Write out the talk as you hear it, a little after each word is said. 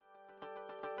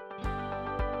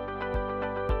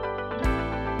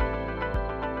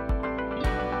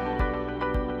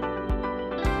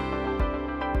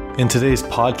In today's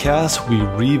podcast, we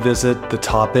revisit the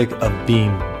topic of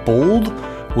being bold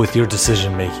with your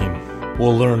decision making.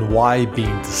 We'll learn why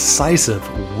being decisive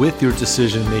with your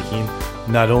decision making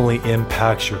not only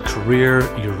impacts your career,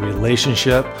 your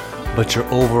relationship, but your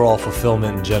overall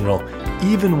fulfillment in general,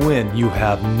 even when you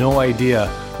have no idea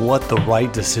what the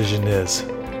right decision is.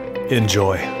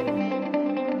 Enjoy.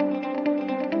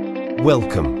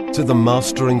 Welcome to the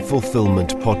Mastering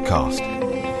Fulfillment podcast,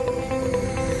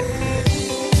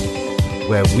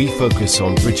 where we focus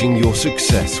on bridging your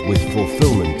success with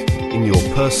fulfillment in your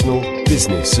personal,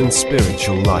 business, and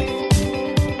spiritual life.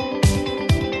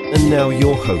 And now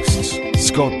your hosts,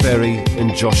 Scott Berry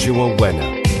and Joshua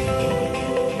Wenner.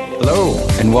 Hello,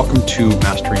 and welcome to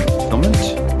Mastering Fulfillment.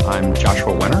 I'm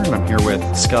Joshua Wenner, and I'm here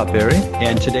with Scott Berry.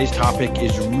 And today's topic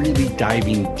is really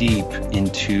diving deep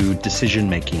into decision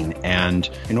making. And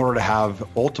in order to have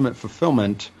ultimate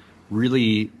fulfillment,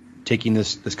 really taking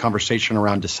this conversation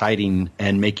around deciding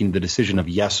and making the decision of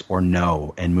yes or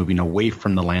no and moving away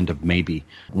from the land of maybe.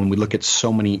 When we look at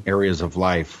so many areas of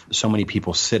life, so many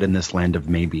people sit in this land of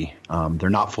maybe.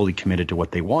 They're not fully committed to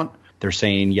what they want. They're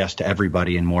saying yes to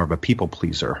everybody and more of a people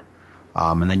pleaser.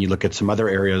 And then you look at some other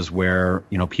areas where,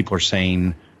 people are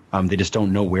saying they just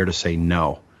don't know where to say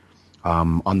no.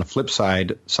 On the flip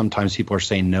side, sometimes people are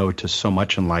saying no to so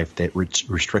much in life that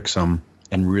restricts them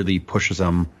and really pushes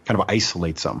them, kind of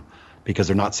isolates them, because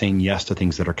they're not saying yes to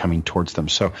things that are coming towards them.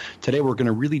 So today we're going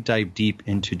to really dive deep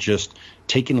into just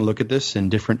taking a look at this in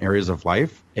different areas of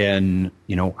life and,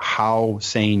 how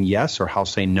saying yes or how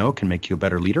saying no can make you a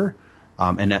better leader.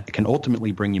 And that can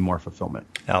ultimately bring you more fulfillment.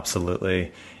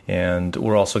 Absolutely. And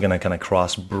we're also going to kind of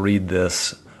cross-breed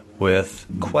this with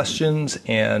questions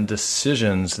and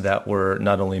decisions that we're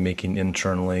not only making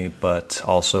internally, but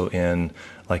also in,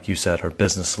 like you said, our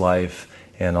business life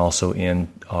and also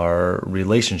in our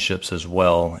relationships as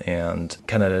well. And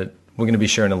we're going to be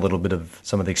sharing a little bit of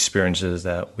some of the experiences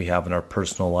that we have in our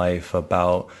personal life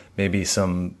about maybe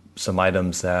some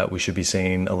items that we should be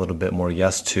saying a little bit more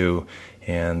yes to,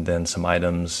 and then some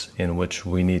items in which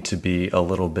we need to be a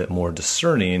little bit more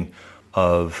discerning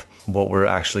of what we're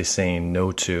actually saying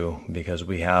no to, because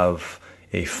we have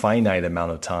a finite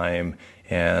amount of time,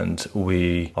 and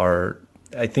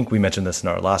I think we mentioned this in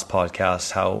our last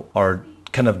podcast, how our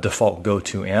kind of default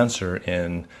go-to answer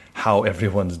in how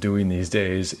everyone's doing these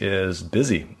days is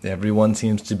busy. Everyone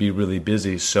seems to be really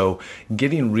busy. So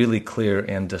getting really clear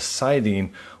and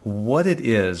deciding what it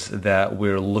is that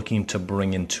we're looking to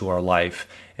bring into our life.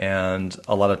 And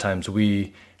a lot of times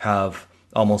we have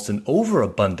almost an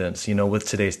overabundance, with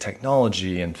today's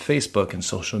technology and Facebook and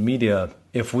social media.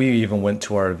 If we even went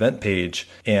to our event page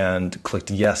and clicked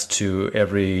yes to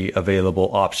every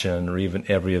available option or even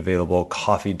every available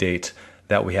coffee date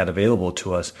that we had available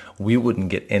to us, we wouldn't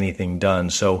get anything done.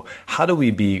 So how do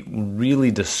we be really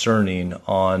discerning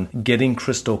on getting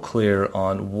crystal clear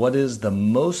on what is the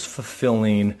most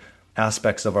fulfilling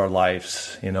aspects of our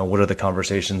lives? What are the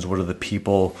conversations? What are the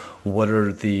people? What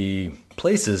are the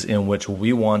places in which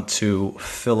we want to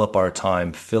fill up our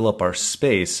time, fill up our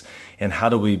space? And how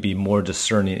do we be more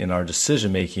discerning in our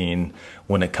decision making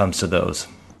when it comes to those?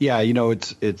 Yeah,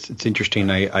 it's interesting.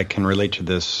 I can relate to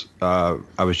this.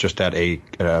 I was just at a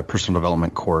personal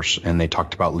development course, and they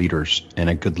talked about leaders, and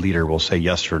a good leader will say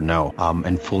yes or no,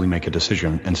 and fully make a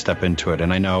decision and step into it.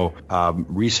 And I know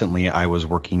recently I was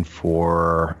working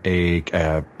for a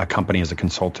company as a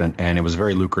consultant, and it was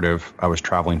very lucrative. I was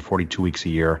traveling 42 weeks a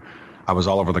year. I was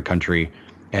all over the country,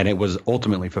 and it was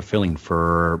ultimately fulfilling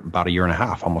for about a year and a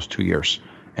half, almost 2 years.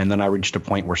 And then I reached a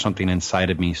point where something inside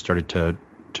of me started to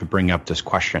bring up this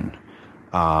question.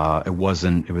 It was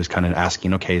kind of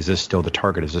asking, okay, is this still the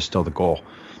target? Is this still the goal?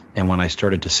 And when I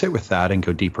started to sit with that and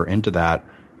go deeper into that,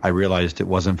 I realized it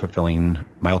wasn't fulfilling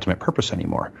my ultimate purpose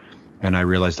anymore. And I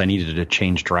realized I needed to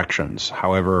change directions.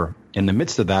 However, in the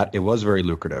midst of that, it was very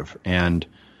lucrative. And,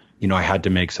 I had to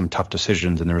make some tough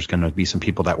decisions, and there was going to be some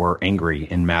people that were angry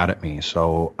and mad at me.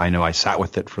 So I know I sat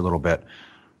with it for a little bit.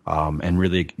 And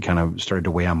really kind of started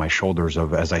to weigh on my shoulders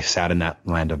as I sat in that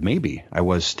land of maybe. I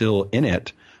was still in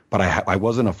it, but I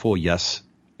wasn't a full yes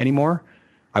anymore.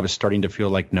 I was starting to feel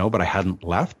like no, but I hadn't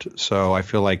left. So I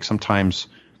feel like sometimes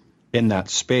in that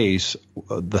space,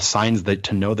 the signs that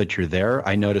to know that you're there,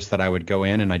 I noticed that I would go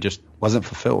in and I just wasn't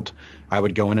fulfilled. I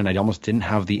would go in and I almost didn't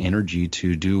have the energy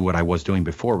to do what I was doing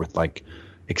before with like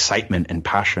excitement and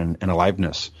passion and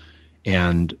aliveness.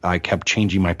 And I kept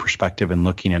changing my perspective and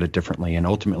looking at it differently. And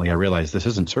ultimately, I realized this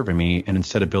isn't serving me. And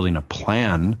instead of building a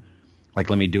plan, like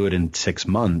let me do it in 6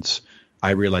 months,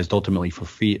 I realized ultimately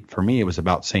for me, it was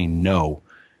about saying no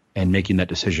and making that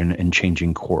decision and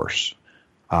changing course.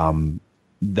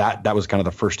 that was kind of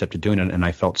the first step to doing it. And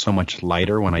I felt so much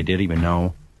lighter when I did, even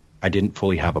though I didn't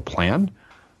fully have a plan,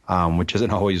 which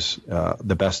isn't always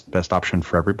the best option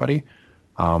for everybody.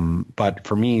 But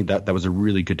for me, that was a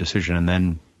really good decision. And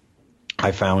then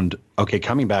I found, okay,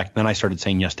 coming back, then I started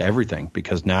saying yes to everything,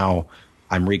 because now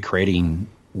I'm recreating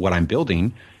what I'm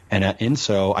building. And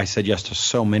so I said yes to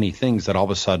so many things that all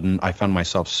of a sudden I found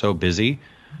myself so busy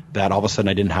that all of a sudden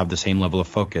I didn't have the same level of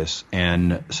focus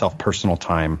and personal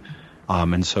time.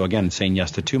 And so again, saying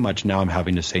yes to too much, now I'm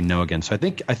having to say no again. So I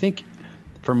think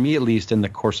for me, at least in the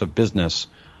course of business,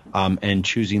 and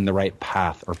choosing the right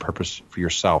path or purpose for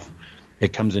yourself,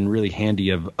 it comes in really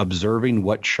handy of observing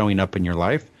what's showing up in your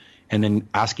life and then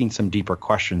asking some deeper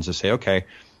questions to say, okay,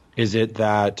 is it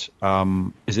that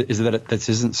this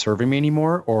isn't serving me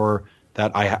anymore, or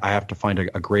that I have to find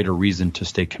a greater reason to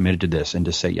stay committed to this and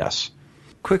to say yes?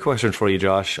 Quick question for you,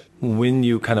 Josh. When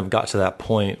you kind of got to that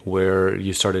point where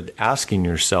you started asking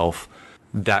yourself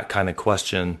that kind of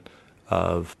question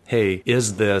of, hey,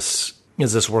 is this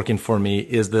working for me?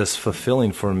 Is this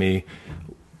fulfilling for me?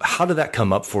 How did that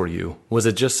come up for you? Was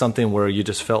it just something where you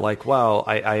just felt like, wow,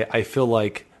 I feel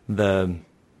like the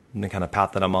kind of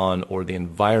path that I'm on or the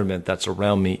environment that's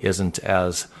around me isn't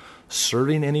as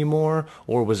serving anymore?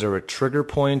 Or was there a trigger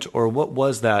point, or what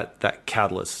was that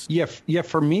catalyst? Yeah.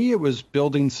 For me, it was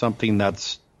building something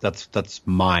that's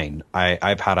mine.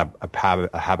 I've had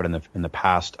a habit in the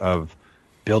past of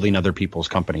building other people's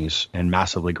companies and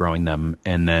massively growing them.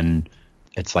 And then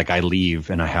it's like I leave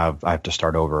and I have to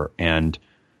start over. And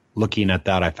looking at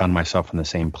that, I found myself in the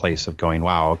same place of going,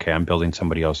 wow, okay, I'm building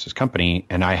somebody else's company.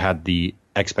 And I had the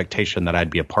expectation that I'd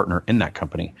be a partner in that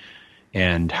company.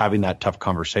 And having that tough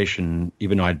conversation,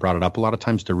 even though I'd brought it up a lot of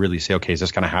times, to really say, okay, is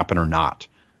this going to happen or not?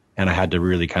 And I had to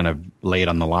really kind of lay it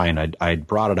on the line. I'd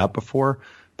brought it up before,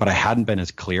 but I hadn't been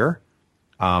as clear.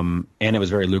 And it was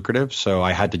very lucrative. So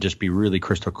I had to just be really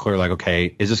crystal clear, like,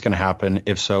 okay, is this going to happen?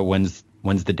 If so, when's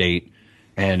the date?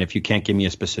 And if you can't give me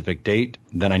a specific date,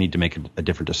 then I need to make a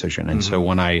different decision. And so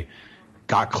when I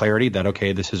got clarity that,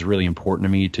 okay, this is really important to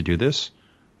me to do this,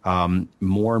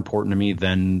 more important to me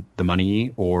than the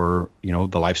money or,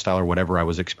 the lifestyle or whatever I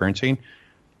was experiencing,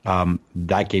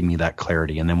 that gave me that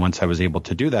clarity. And then once I was able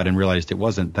to do that and realized it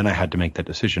wasn't, then I had to make that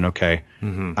decision. Okay,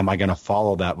 am I going to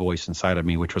follow that voice inside of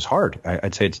me, which was hard.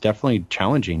 I'd say it's definitely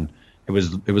challenging. It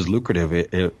was lucrative.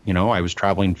 I was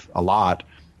traveling a lot,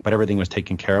 but everything was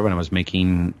taken care of and I was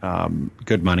making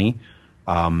good money.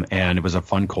 And it was a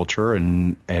fun culture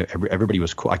and everybody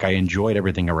was cool. Like I enjoyed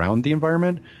everything around the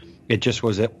environment. It just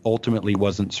it ultimately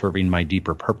wasn't serving my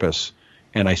deeper purpose.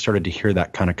 And I started to hear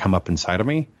that kind of come up inside of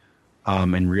me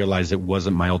and realize it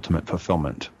wasn't my ultimate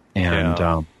fulfillment. And,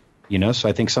 so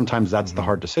I think sometimes that's the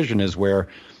hard decision, is where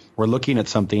we're looking at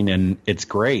something and it's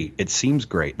great. It seems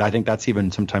great. I think that's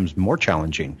even sometimes more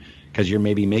challenging because you're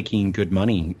maybe making good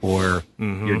money or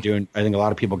you're doing, I think a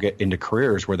lot of people get into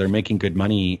careers where they're making good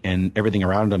money and everything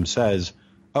around them says,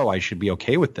 oh, I should be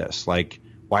okay with this. Like,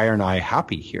 why aren't I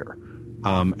happy here?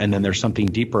 And then there's something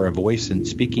deeper, a voice and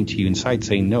speaking to you inside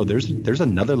saying, no, there's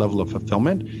another level of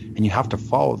fulfillment and you have to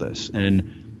follow this.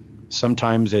 And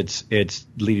sometimes it's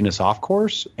leading us off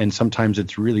course and sometimes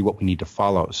it's really what we need to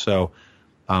follow. So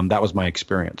that was my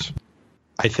experience.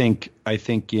 I think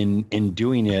in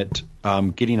doing it,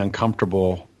 getting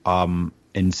uncomfortable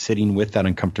and sitting with that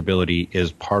uncomfortability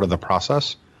is part of the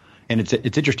process. And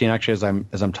it's interesting, actually,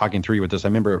 as I'm talking through you with this, I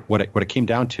remember what it came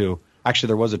down to. Actually,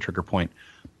 there was a trigger point.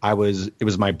 It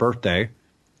was my birthday.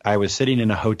 I was sitting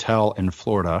in a hotel in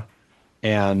Florida,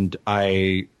 and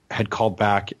I had called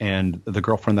back, and the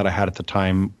girlfriend that I had at the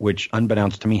time, which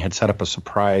unbeknownst to me, had set up a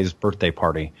surprise birthday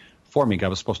party for me. I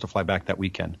was supposed to fly back that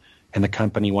weekend, and the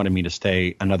company wanted me to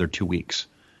stay another 2 weeks.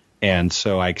 And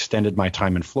so I extended my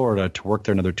time in Florida to work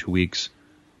there another 2 weeks.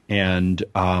 And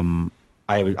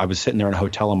I was sitting there in a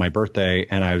hotel on my birthday,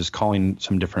 and I was calling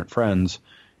some different friends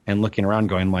and looking around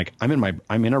going like, I'm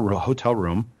in a hotel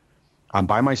room. I'm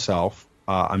by myself.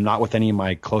 I'm not with any of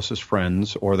my closest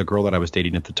friends or the girl that I was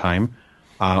dating at the time.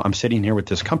 I'm sitting here with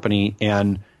this company,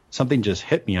 and something just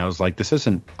hit me. I was like,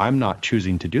 I'm not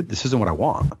choosing to do this. Isn't what I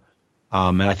want.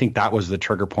 And I think that was the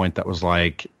trigger point that was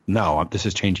like, no, this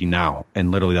is changing now.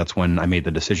 And literally that's when I made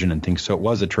the decision and things. So it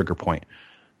was a trigger point.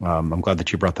 I'm glad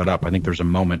that you brought that up. I think there's a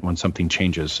moment when something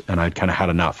changes and I kind of had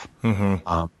enough.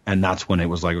 And that's when it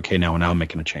was like, okay, now I'm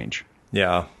making a change.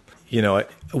 Yeah.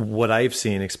 What I've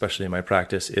seen, especially in my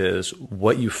practice, is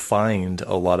what you find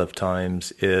a lot of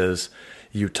times is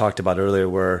you talked about earlier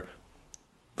where,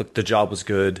 look, the job was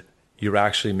good. You're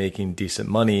actually making decent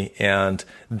money. And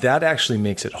that actually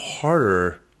makes it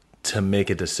harder to make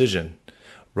a decision,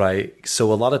 right?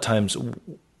 So a lot of times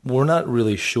we're not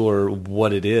really sure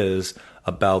what it is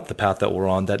about the path that we're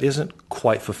on that isn't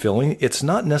quite fulfilling, it's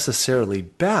not necessarily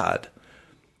bad,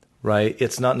 right?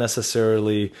 It's not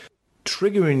necessarily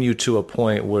triggering you to a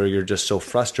point where you're just so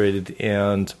frustrated.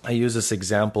 And I use this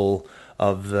example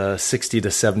of the 60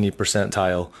 to 70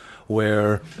 percentile,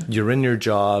 where you're in your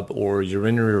job or you're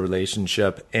in your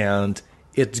relationship and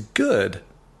it's good,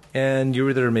 and you're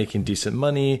either making decent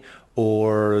money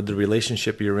or the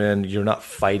relationship you're in, you're not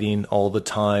fighting all the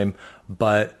time,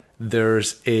 but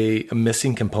there's a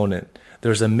missing component.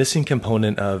 There's a missing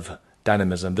component of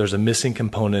dynamism. There's a missing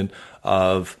component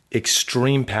of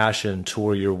extreme passion to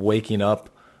where you're waking up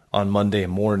on Monday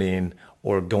morning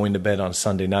or going to bed on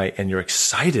Sunday night and you're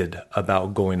excited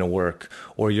about going to work,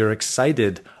 or you're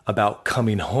excited about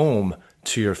coming home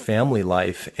to your family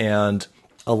life. And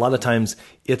a lot of times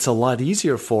it's a lot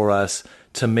easier for us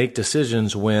to make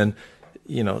decisions when,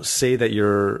 say that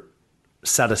your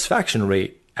satisfaction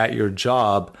rate at your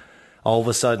job all of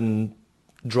a sudden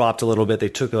dropped a little bit. They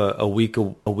took a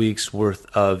week's worth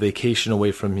of vacation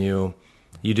away from you.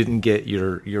 You didn't get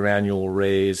your annual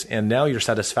raise, and now your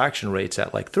satisfaction rate's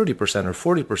at like 30%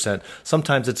 or 40%.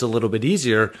 Sometimes it's a little bit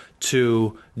easier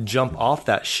to jump off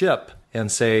that ship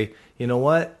and say, you know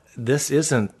what? This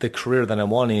isn't the career that I'm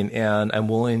wanting, and I'm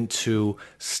willing to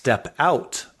step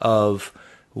out of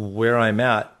where I'm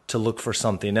at to look for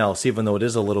something else, even though it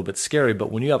is a little bit scary. But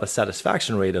when you have a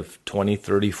satisfaction rate of 20,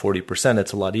 30, 40%,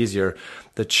 it's a lot easier.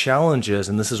 The challenge is,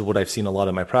 and this is what I've seen a lot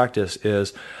in my practice,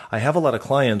 is I have a lot of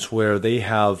clients where they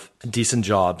have decent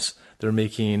jobs. They're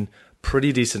making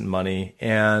pretty decent money,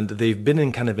 and they've been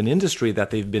in kind of an industry that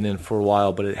they've been in for a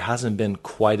while, but it hasn't been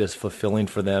quite as fulfilling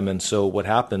for them. And so what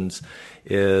happens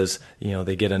is,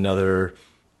 they get another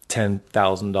 $10,000,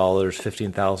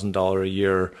 $15,000 a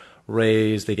year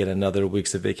raise, they get another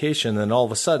weeks of vacation, and all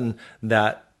of a sudden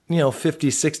that 50,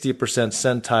 60%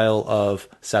 centile of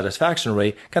satisfaction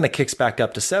rate kind of kicks back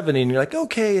up to 70, and you're like,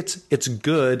 okay, it's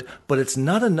good, but it's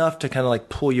not enough to kind of like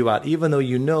pull you out, even though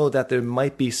you know that there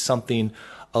might be something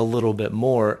a little bit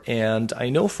more. And I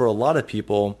know for a lot of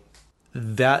people,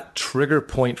 that trigger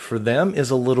point for them is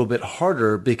a little bit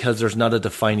harder because there's not a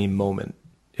defining moment,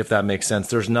 if that makes sense.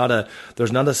 There's not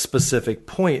a specific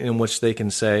point in which they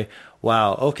can say,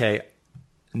 wow, okay,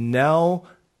 now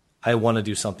I want to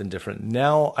do something different.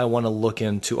 Now I want to look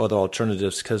into other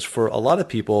alternatives. Because for a lot of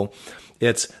people,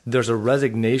 there's a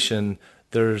resignation,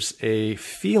 there's a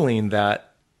feeling that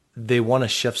they want to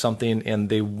shift something and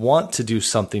they want to do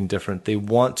something different. They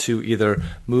want to either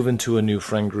move into a new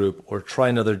friend group or try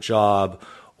another job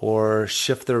or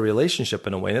shift their relationship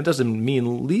in a way. And it doesn't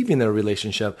mean leaving their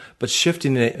relationship, but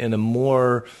shifting it in a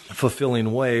more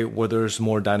fulfilling way where there's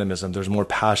more dynamism, there's more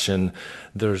passion,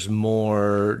 there's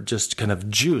more just kind of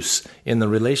juice in the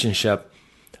relationship,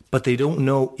 but they don't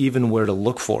know even where to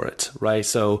look for it, right?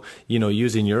 So,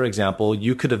 using your example,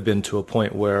 you could have been to a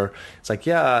point where it's like,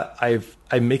 yeah,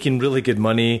 I'm making really good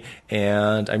money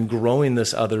and I'm growing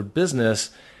this other business,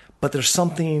 but there's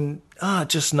something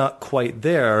just not quite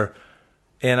there.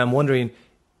 And I'm wondering,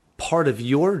 part of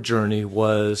your journey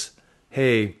was,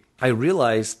 hey, I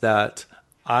realized that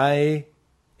I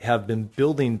have been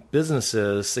building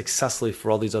businesses successfully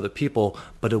for all these other people,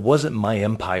 but it wasn't my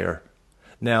empire.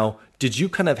 Now, did you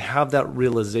kind of have that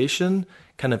realization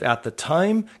kind of at the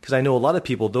time? Because I know a lot of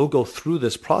people, they'll go through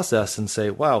this process and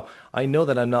say, wow, I know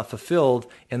that I'm not fulfilled,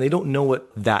 and they don't know what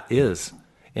that is.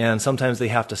 And sometimes they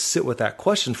have to sit with that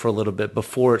question for a little bit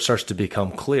before it starts to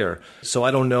become clear. So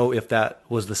I don't know if that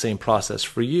was the same process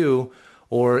for you,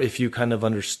 or if you kind of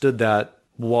understood that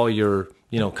while you're,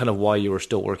 while you were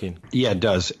still working. Yeah, it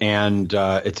does. And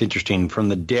it's interesting. From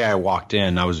the day I walked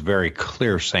in, I was very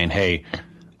clear saying, hey,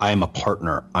 I am a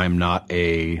partner. I'm not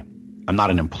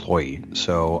an employee.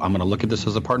 So I'm going to look at this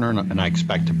as a partner, and I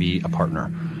expect to be a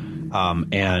partner.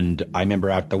 And I remember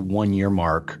at the 1 year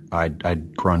mark,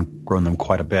 I'd grown them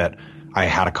quite a bit. I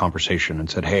had a conversation and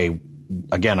said, hey,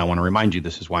 again, I want to remind you,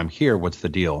 this is why I'm here. What's the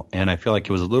deal? And I feel like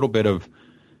it was a little bit of,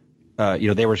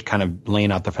 they were kind of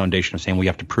laying out the foundation of saying, well, you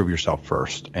have to prove yourself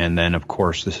first. And then of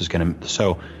course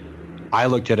so I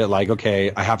looked at it like,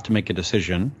 okay, I have to make a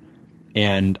decision,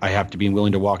 and I have to be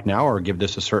willing to walk now or give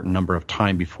this a certain number of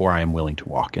time before I am willing to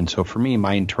walk. And so for me,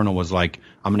 my internal was like,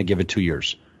 I'm going to give it 2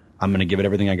 years. I'm going to give it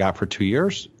everything I got for 2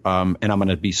 years, and I'm going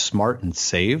to be smart and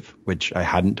save, which I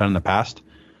hadn't done in the past.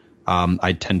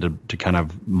 I tend to kind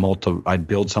of I'd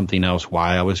build something else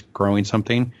while I was growing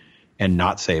something and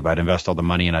not save. I'd invest all the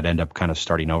money and I'd end up kind of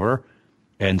starting over.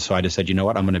 And so I just said, you know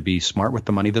what, I'm going to be smart with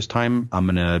the money this time. I'm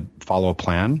going to follow a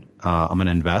plan. I'm going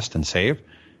to invest and save,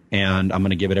 and I'm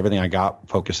going to give it everything I got,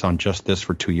 focus on just this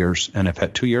for 2 years. And if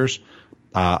at 2 years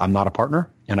I'm not a partner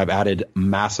and I've added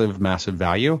massive, massive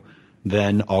value,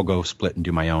 then I'll go split and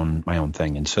do my own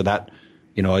thing. And so that,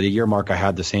 at the year mark, I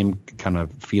had the same kind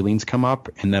of feelings come up,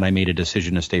 and then I made a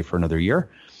decision to stay for another year.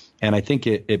 And I think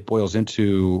it boils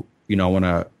into, I want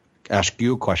to ask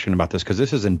you a question about this because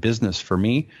this is in business for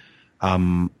me.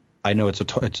 I know it's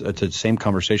the same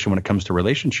conversation when it comes to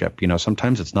relationship.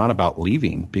 Sometimes it's not about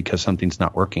leaving because something's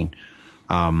not working.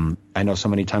 I know so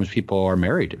many times people are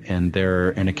married and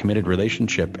they're in a committed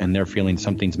relationship and they're feeling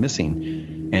something's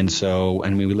missing.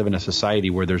 And we live in a society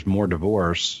where there's more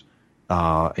divorce.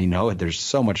 There's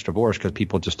so much divorce because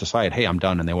people just decide, hey, I'm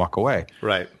done, and they walk away.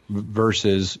 Right.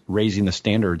 Versus raising the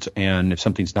standards. And if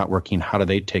something's not working, how do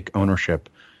they take ownership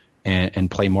and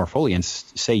play more fully and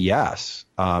say yes?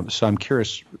 So I'm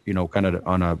curious, kind of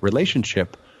on a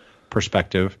relationship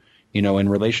perspective, in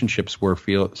relationships where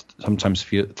sometimes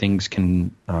things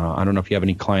can, I don't know if you have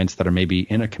any clients that are maybe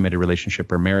in a committed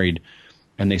relationship or married,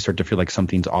 and they start to feel like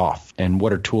something's off. And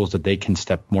what are tools that they can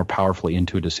step more powerfully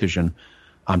into a decision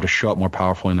to show up more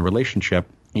powerfully in the relationship,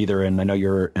 either I know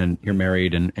you're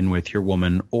married and with your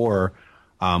woman, or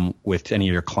with any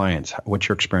of your clients. What's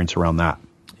your experience around that?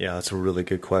 Yeah, that's a really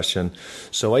good question.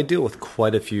 So I deal with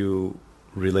quite a few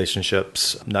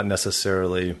relationships, not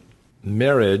necessarily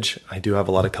marriage. I do have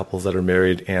a lot of couples that are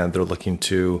married and they're looking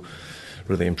to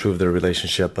really improve their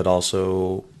relationship, but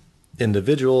also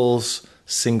individuals,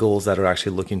 singles that are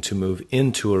actually looking to move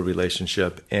into a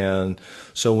relationship. And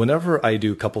so whenever I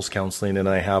do couples counseling and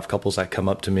I have couples that come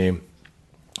up to me,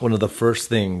 one of the first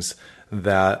things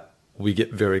that we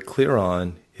get very clear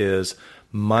on is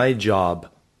my job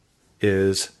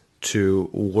is to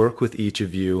work with each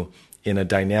of you in a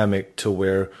dynamic to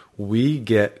where we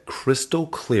get crystal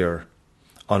clear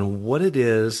on what it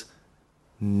is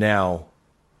now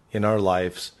in our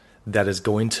lives that is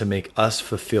going to make us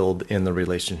fulfilled in the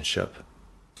relationship.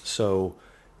 So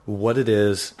what it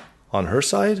is on her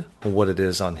side, what it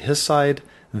is on his side,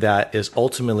 that is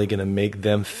ultimately going to make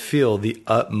them feel the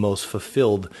utmost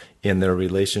fulfilled in their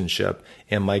relationship.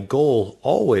 And my goal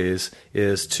always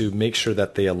is to make sure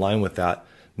that they align with that.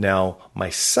 Now, my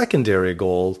secondary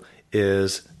goal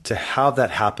is to have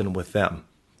that happen with them.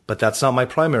 But that's not my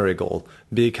primary goal,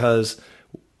 because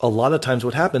a lot of times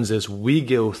what happens is we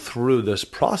go through this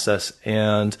process,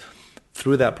 and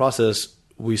through that process,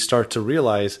 we start to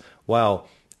realize, wow,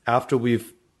 after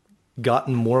we've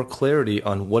gotten more clarity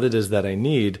on what it is that I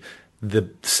need, the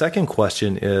second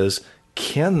question is,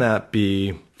 can that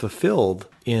be fulfilled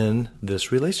in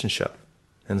this relationship?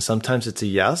 And sometimes it's a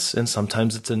yes, and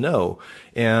sometimes it's a no.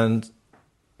 And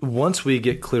once we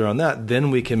get clear on that,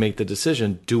 then we can make the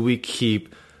decision, do we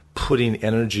keep putting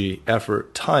energy,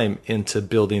 effort, time into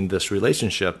building this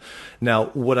relationship? Now,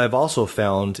 what I've also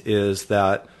found is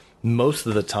that most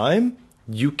of the time,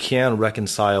 you can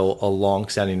reconcile a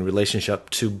long-standing relationship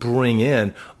to bring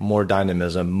in more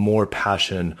dynamism, more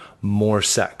passion, more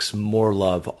sex, more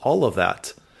love, all of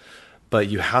that. But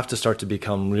you have to start to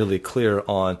become really clear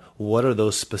on what are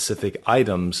those specific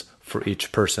items for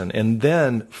each person. And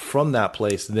then from that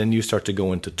place, then you start to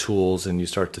go into tools and you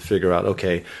start to figure out,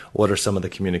 okay, what are some of the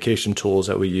communication tools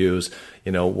that we use?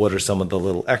 What are some of the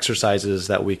little exercises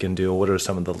that we can do? What are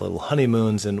some of the little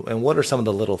honeymoons? And what are some of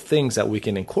the little things that we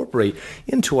can incorporate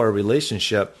into our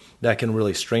relationship that can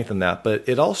really strengthen that? But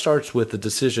it all starts with the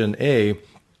decision,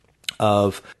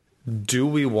 of do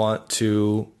we want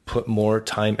to put more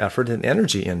time, effort, and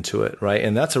energy into it, right?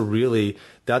 And that's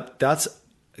that's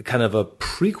kind of a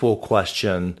prequel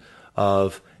question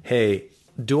of, hey,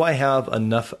 do I have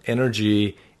enough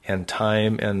energy and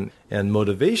time and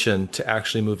motivation to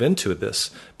actually move into this?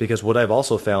 Because what I've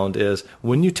also found is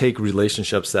when you take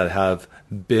relationships that have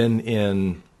been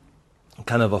in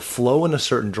kind of a flow in a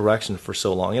certain direction for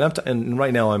so long, and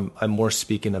right now I'm more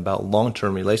speaking about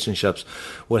long-term relationships.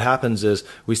 What happens is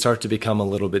we start to become a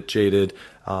little bit jaded.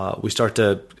 We start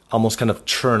to almost kind of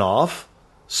turn off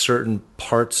certain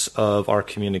parts of our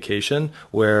communication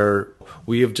where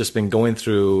we have just been going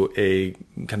through a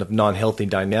kind of non-healthy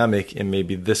dynamic in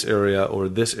maybe this area or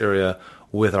this area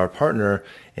with our partner,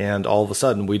 and all of a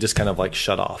sudden we just kind of like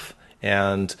shut off.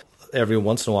 And every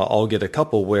once in a while I'll get a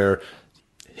couple where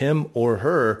him or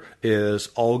her is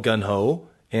all gung-ho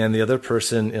and the other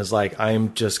person is like,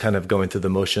 I'm just kind of going through the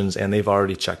motions, and they've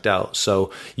already checked out.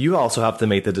 So you also have to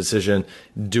make the decision,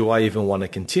 do I even want to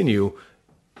continue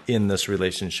in this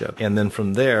relationship? And then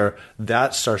from there,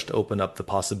 that starts to open up the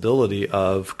possibility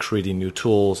of creating new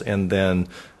tools and then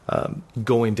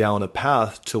going down a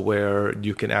path to where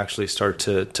you can actually start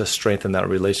to strengthen that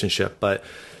relationship. But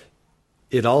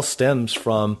it all stems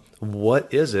from,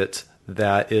 what is it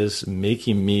that is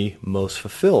making me most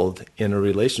fulfilled in a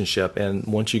relationship? And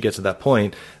once you get to that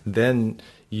point, then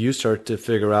you start to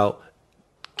figure out,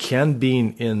 can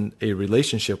being in a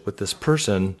relationship with this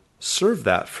person serve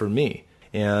that for me?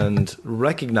 And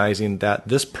recognizing that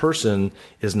this person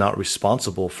is not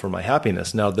responsible for my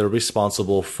happiness. Now, they're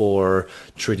responsible for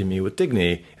treating me with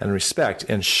dignity and respect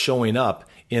and showing up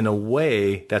in a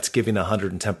way that's giving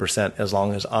 110%, as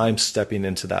long as I'm stepping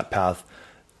into that path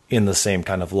in the same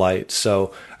kind of light.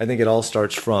 So I think it all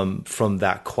starts from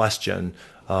that question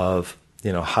of,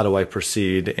 how do I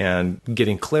proceed, and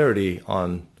getting clarity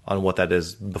on what that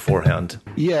is beforehand.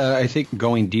 Yeah, I think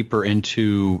going deeper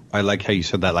into, I like how you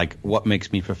said that, like, what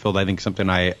makes me fulfilled. I think something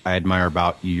I admire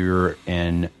about your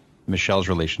and Michelle's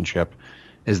relationship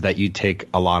is that you take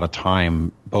a lot of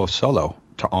time, both solo,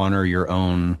 to honor your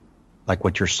own, like,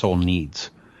 what your soul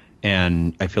needs.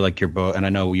 And I feel like you're both, and I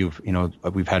know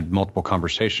we've had multiple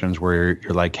conversations where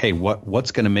you're like, hey,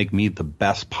 what's going to make me the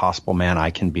best possible man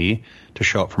I can be to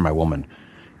show up for my woman?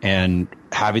 And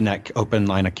having that open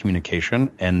line of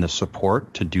communication and the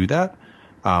support to do that,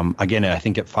 again, I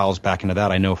think it falls back into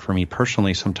that. I know for me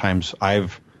personally, sometimes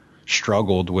I've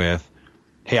struggled with,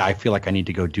 hey, I feel like I need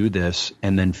to go do this,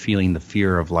 and then feeling the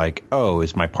fear of like, oh,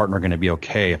 is my partner going to be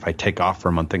okay if I take off for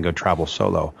a month and go travel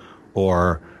solo?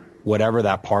 Or whatever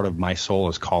that part of my soul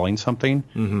is calling something,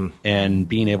 and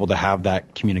being able to have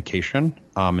that communication.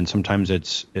 And sometimes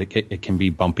it can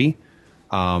be bumpy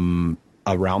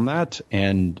around that.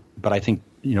 But I think,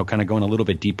 kind of going a little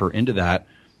bit deeper into that,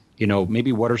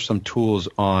 maybe what are some tools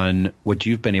on what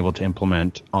you've been able to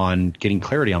implement on getting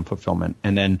clarity on fulfillment?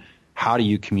 And then how do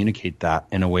you communicate that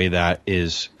in a way that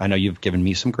is, I know you've given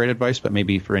me some great advice, but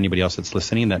maybe for anybody else that's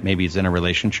listening that maybe is in a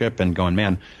relationship and going,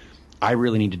 man, I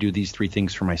really need to do these 3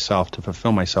 things for myself to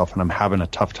fulfill myself, and I'm having a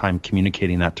tough time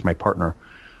communicating that to my partner.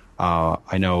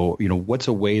 I know, what's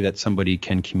a way that somebody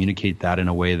can communicate that in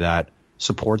a way that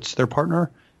supports their partner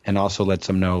and also lets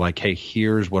them know, like, hey,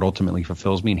 here's what ultimately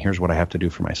fulfills me, and here's what I have to do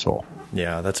for my soul.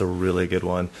 Yeah, that's a really good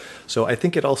one. So I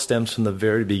think it all stems from the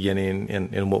very beginning,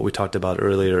 and what we talked about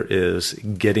earlier is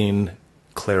getting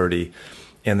clarity.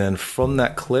 And then from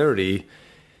that clarity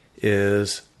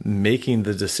is making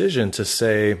the decision to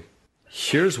say,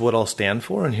 here's what I'll stand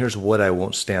for and here's what I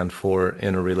won't stand for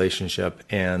in a relationship.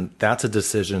 And that's a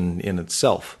decision in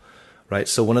itself, right?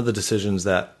 So one of the decisions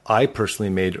that I personally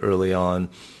made early on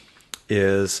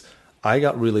is I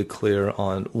got really clear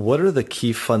on what are the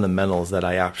key fundamentals that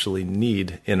I actually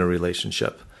need in a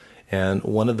relationship. And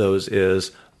one of those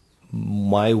is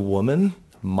my woman,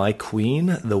 my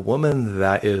queen, the woman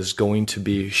that is going to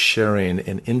be sharing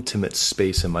an intimate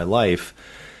space in my life,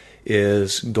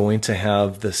 is going to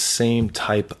have the same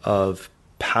type of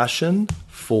passion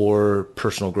for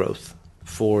personal growth,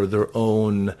 for their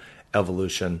own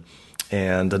evolution.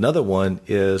 And another one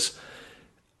is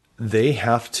they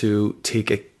have to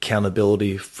take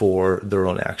accountability for their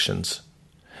own actions.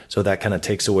 So that kind of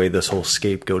takes away this whole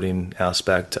scapegoating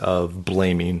aspect of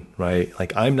blaming, right?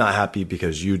 Like, I'm not happy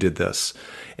because you did this.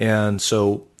 And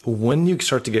so when you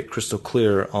start to get crystal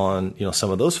clear on,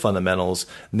 some of those fundamentals,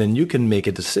 then you can make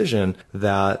a decision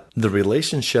that the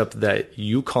relationship that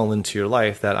you call into your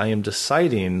life, that I am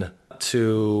deciding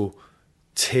to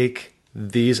take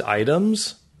these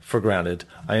items for granted.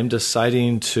 I am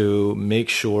deciding to make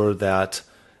sure that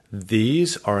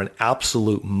these are an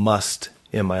absolute must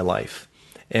in my life.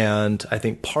 And I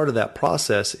think part of that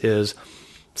process is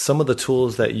some of the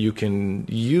tools that you can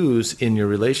use in your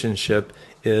relationship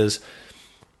is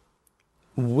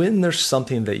when there's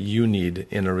something that you need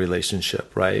in a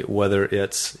relationship, right? Whether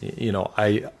it's,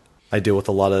 I deal with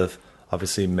a lot of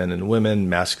obviously men and women,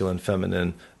 masculine,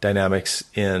 feminine dynamics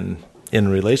in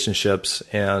relationships.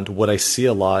 And what I see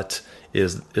a lot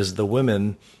is the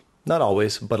women, not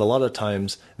always, but a lot of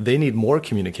times they need more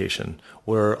communication,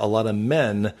 where a lot of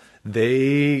men,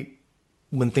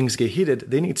 when things get heated,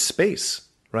 they need space,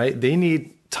 right? They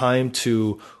need time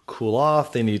to cool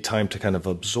off. They need time to kind of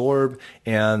absorb.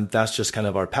 And that's just kind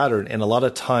of our pattern. And a lot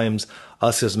of times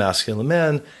us as masculine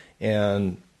men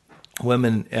and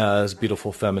women as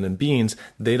beautiful feminine beings,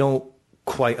 they don't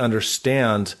quite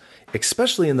understand,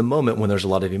 especially in the moment when there's a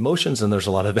lot of emotions and there's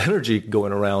a lot of energy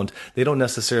going around, they don't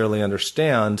necessarily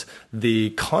understand the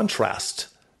contrast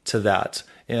to that.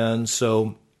 And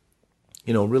so,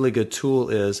 really good tool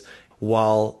is,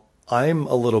 while I'm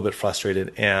a little bit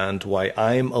frustrated and why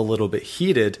I'm a little bit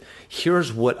heated,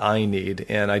 here's what I need.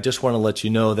 And I just want to let you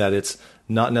know that it's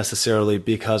not necessarily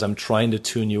because I'm trying to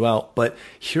tune you out, but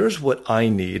here's what I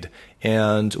need.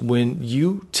 And when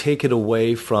you take it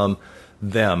away from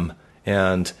them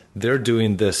and they're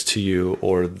doing this to you,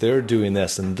 or they're doing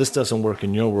this, and this doesn't work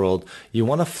in your world, you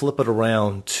want to flip it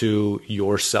around to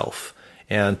yourself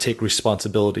and take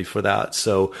responsibility for that.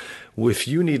 So if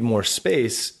you need more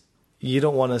space, you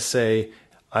don't want to say,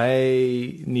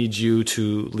 I need you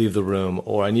to leave the room,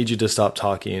 or I need you to stop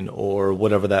talking, or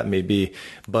whatever that may be.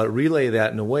 But relay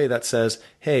that in a way that says,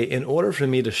 hey, in order for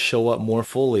me to show up more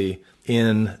fully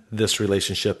in this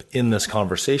relationship, in this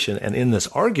conversation, and in this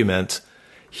argument,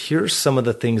 here's some of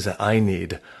the things that I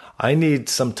need. I need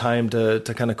some time to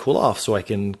kind of cool off so I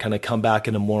can kind of come back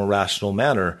in a more rational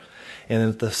manner. And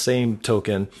at the same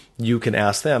token, you can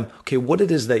ask them, okay, what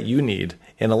it is that you need.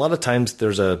 And a lot of times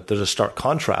there's a stark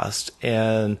contrast.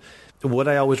 And what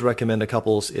I always recommend to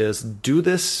couples is do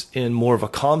this in more of a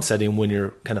calm setting when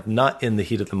you're kind of not in the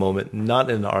heat of the moment, not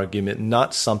in an argument,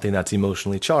 not something that's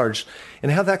emotionally charged,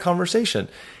 and have that conversation.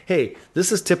 Hey,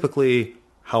 this is typically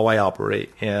how I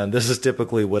operate, and this is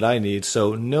typically what I need.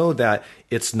 So know that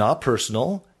it's not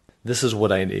personal. This is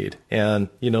what I need. And,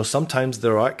 sometimes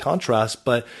there are contrasts,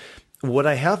 but what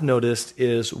I have noticed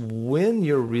is when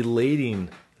you're relating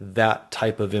that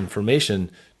type of information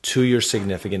to your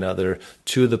significant other,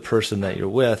 to the person that you're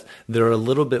with, they're a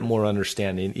little bit more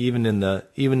understanding. Even in the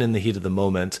heat of the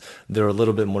moment, they're a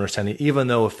little bit more understanding, even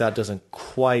though if that doesn't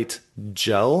quite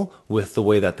gel with the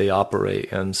way that they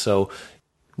operate. And so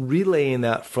relaying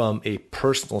that from a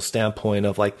personal standpoint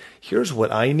of like, here's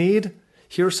what I need.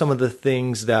 Here's some of the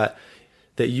things that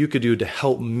you could do to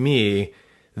help me,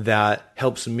 that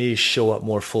helps me show up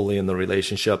more fully in the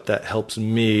relationship, that helps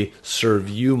me serve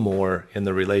you more in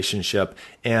the relationship.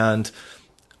 And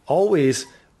always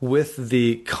with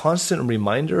the constant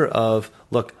reminder of,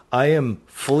 look, I am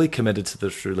fully committed to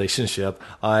this relationship.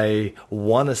 I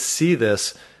want to see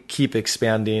this keep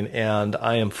expanding, and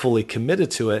I am fully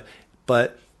committed to it.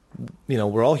 But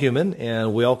we're all human,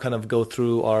 and we all kind of go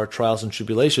through our trials and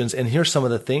tribulations. And here's some of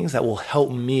the things that will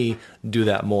help me do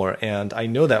that more. And I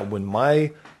know that when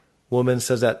my woman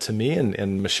says that to me,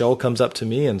 and Michelle comes up to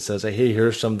me and says, hey,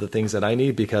 here's some of the things that I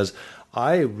need, because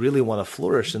I really want to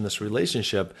flourish in this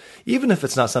relationship, even if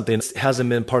it's not something that hasn't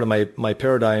been part of my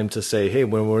paradigm to say, hey,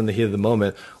 when we're in the heat of the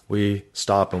moment, we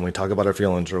stop and we talk about our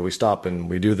feelings, or we stop and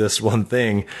we do this one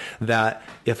thing, that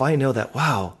if I know that,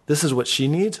 wow, this is what she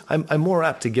needs, I'm more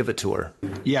apt to give it to her.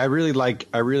 Yeah, I really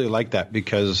like that,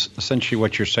 because essentially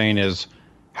what you're saying is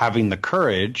having the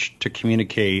courage to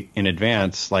communicate in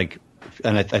advance,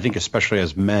 and I think especially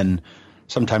as men,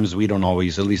 sometimes we don't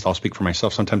always, at least I'll speak for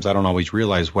myself, sometimes I don't always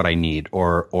realize what I need,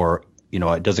 or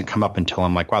it doesn't come up until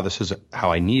I'm like, wow, this is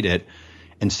how I need it,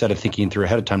 instead of thinking through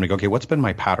ahead of time to go, okay, what's been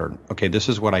my pattern? Okay, this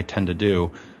is what I tend to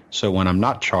do. So when I'm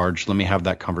not charged, let me have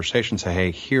that conversation, say,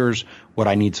 hey, here's what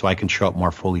I need so I can show up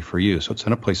more fully for you. So it's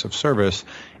in a place of service.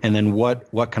 And then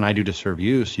what can I do to serve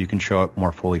you so you can show up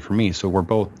more fully for me? So we're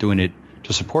both doing it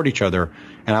to support each other.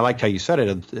 And I liked how you said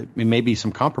it. It may be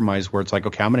some compromise where it's like,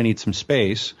 okay, I'm going to need some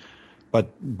space.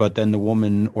 But then the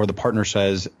woman or the partner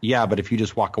says, yeah, but if you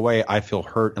just walk away, I feel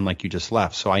hurt and like you just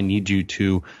left. So I need you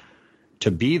to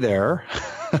be there,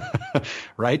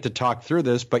 right, to talk through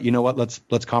this. But you know what?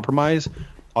 Let's compromise.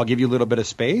 I'll give you a little bit of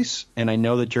space, and I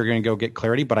know that you're going to go get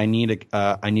clarity, but I need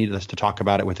us to talk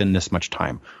about it within this much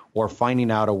time, or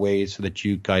finding out a way so that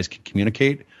you guys can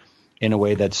communicate in a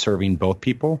way that's serving both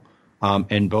people,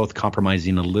 and both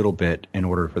compromising a little bit in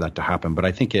order for that to happen. But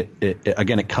I think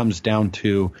it comes down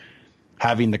to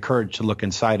having the courage to look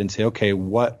inside and say, okay,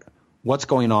 what's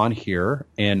going on here,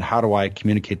 and how do I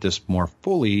communicate this more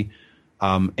fully,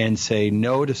 and say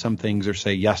no to some things or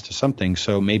say yes to some things.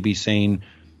 So maybe saying,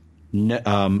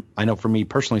 I know for me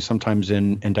personally, sometimes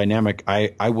in dynamic,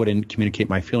 I wouldn't communicate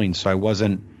my feelings. So I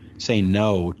wasn't saying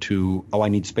no to, I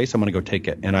need space, I'm going to go take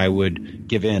it. And I would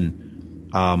give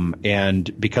in.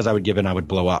 And because I would give in, I would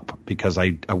blow up, because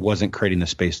I wasn't creating the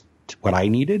space to what I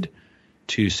needed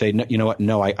to say, no, you know what?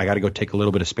 No, I got to go take a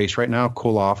little bit of space right now,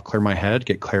 cool off, clear my head,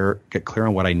 get clear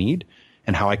on what I need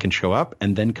and how I can show up,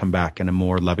 and then come back in a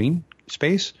more loving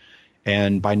space.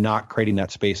 And by not creating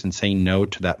that space and saying no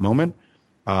to that moment,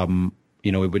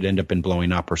 it would end up in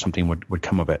blowing up, or something would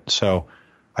come of it. So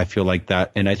I feel like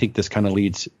that. And I think this kind of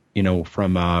leads,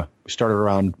 from we started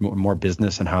around more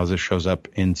business and how this shows up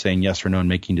in saying yes or no and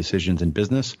making decisions in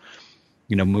business,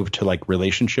 move to like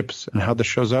relationships and how this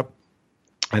shows up.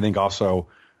 I think also,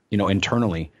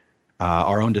 internally,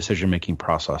 our own decision-making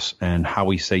process and how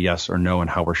we say yes or no and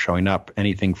how we're showing up,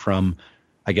 anything from,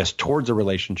 I guess, towards a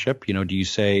relationship. Do you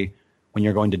say when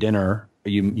you're going to dinner,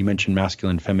 you mentioned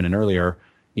masculine, feminine earlier,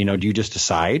 do you just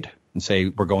decide and say,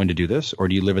 we're going to do this? Or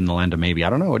do you live in the land of maybe? I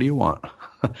don't know. What do you want?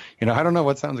 I don't know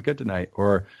what sounds good tonight.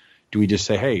 Or do we just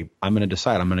say, hey, I'm going to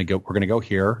decide, we're going to go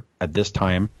here at this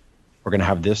time, we're going to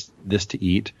have this to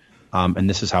eat, and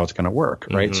this is how it's going to work,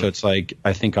 right? So it's like,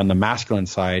 I think on the masculine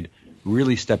side,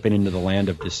 really stepping into the land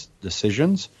of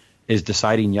decisions is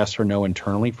deciding yes or no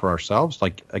internally for ourselves.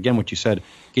 Like, again, what you said,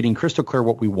 getting crystal clear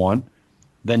what we want,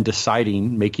 then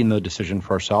deciding, making the decision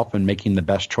for ourselves and making the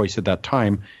best choice at that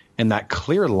time. And that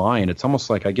clear line, it's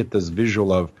almost like I get this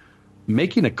visual of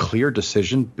making a clear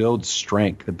decision builds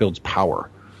strength, it builds power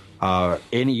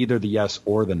in either the yes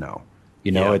or the no.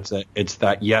 You know, it's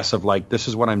that yes of like, this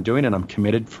is what I'm doing and I'm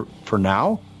committed for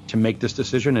now to make this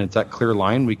decision. And it's that clear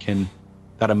line.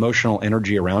 That emotional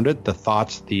energy around it, the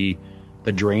thoughts, the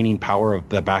draining power of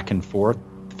the back and forth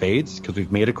fades because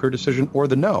we've made a clear decision, or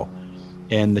the no.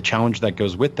 And the challenge that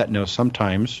goes with that no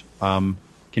sometimes can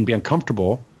be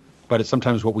uncomfortable, but it's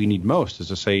sometimes what we need most is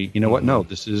to say, you know what, no,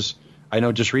 I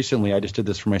know just recently I just did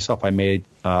this for myself. I made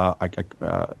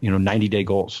 90-day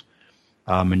goals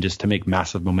and just to make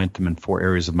massive momentum in 4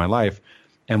 areas of my life.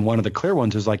 And one of the clear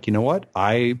ones is like, you know what,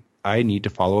 I need to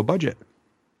follow a budget.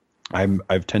 I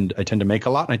tend to make a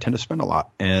lot and I tend to spend a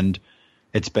lot, and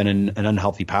it's been an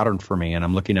unhealthy pattern for me. And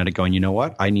I'm looking at it going, you know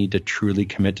what, I need to truly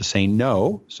commit to saying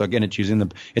no. So again,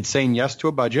 it's saying yes to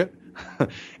a budget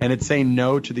and it's saying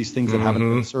no to these things that haven't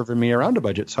been serving me around a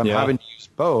budget. So I'm having to use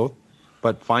both,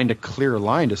 but find a clear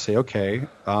line to say, okay,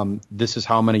 this is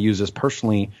how I'm going to use this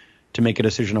personally to make a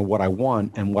decision of what I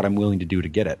want and what I'm willing to do to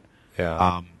get it.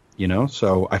 Yeah.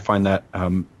 So I find that,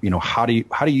 how do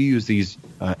you use these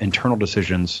internal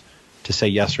decisions to say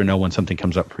yes or no when something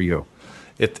comes up for you?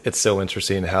 It's so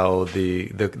interesting how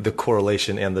the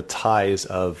correlation and the ties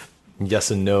of yes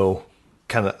and no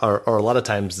kind of are a lot of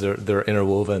times they're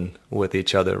interwoven with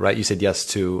each other, right? You said yes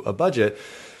to a budget,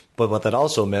 but what that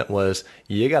also meant was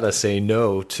you got to say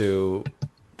no to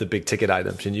the big ticket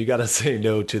items, and you got to say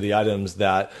no to the items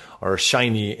that are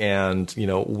shiny and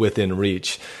within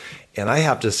reach. And I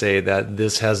have to say that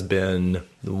this has been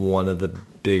one of the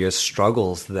biggest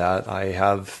struggles that I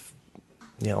have.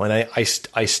 And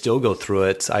I still go through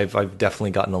it. I've definitely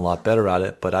gotten a lot better at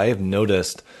it, but I have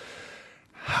noticed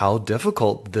how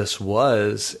difficult this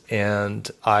was. And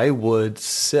I would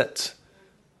sit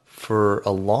for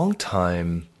a long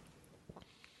time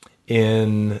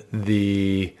in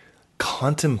the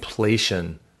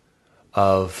contemplation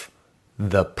of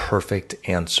the perfect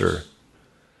answer,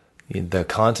 the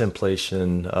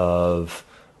contemplation of,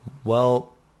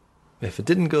 well, if it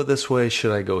didn't go this way,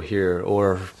 should I go here?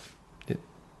 Or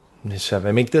if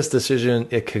I make this decision,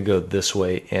 it could go this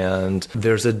way. And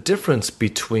there's a difference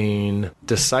between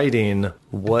deciding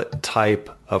what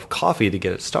type of coffee to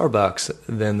get at Starbucks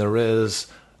than there is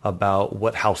about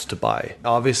what house to buy.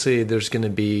 Obviously, there's going to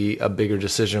be a bigger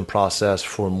decision process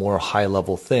for more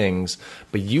high-level things,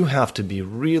 but you have to be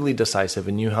really decisive,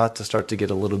 and you have to start to get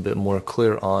a little bit more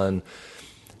clear on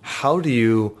how do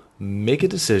you make a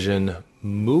decision,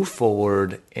 move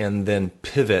forward, and then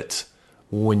pivot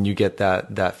when you get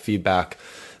that feedback.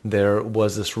 There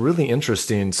was this really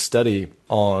interesting study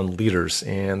on leaders,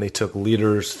 and they took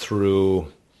leaders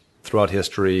throughout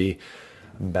history,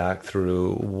 back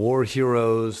through war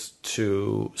heroes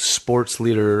to sports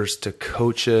leaders to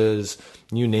coaches,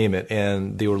 you name it,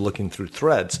 and they were looking through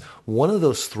threads. One of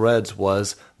those threads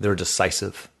was they're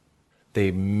decisive.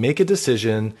 They make a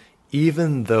decision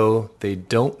even though they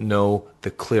don't know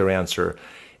the clear answer.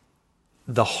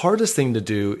 The hardest thing to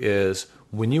do is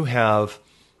when you have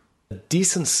a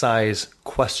decent size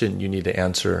question you need to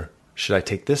answer. Should I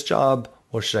take this job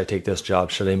or should I take this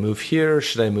job? Should I move here?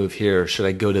 Should I move here? Should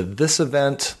I go to this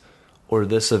event or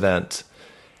this event?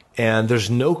 And there's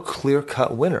no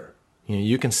clear-cut winner.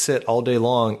 You can sit all day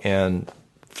long and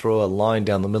throw a line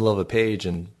down the middle of a page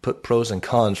and put pros and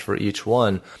cons for each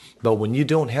one. But when you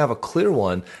don't have a clear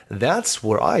one, that's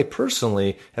where I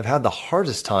personally have had the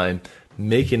hardest time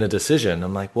making a decision.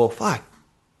 I'm like, well, fuck,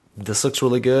 this looks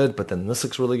really good, but then this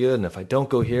looks really good. And if I don't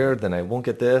go here, then I won't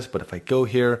get this. But if I go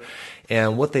here,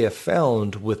 and what they have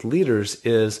found with leaders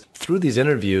is through these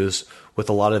interviews with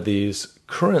a lot of these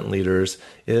current leaders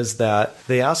is that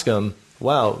they ask them,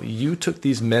 wow, you took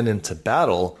these men into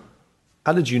battle.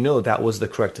 How did you know that was the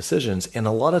correct decisions? And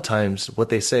a lot of times what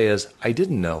they say is, I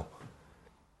didn't know.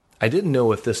 I didn't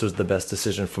know if this was the best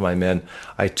decision for my men.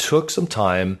 I took some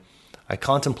time. I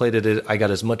contemplated it. I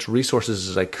got as much resources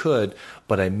as I could,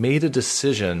 but I made a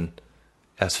decision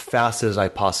as fast as I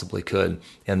possibly could.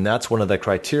 And that's one of the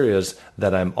criterias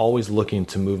that I'm always looking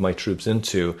to move my troops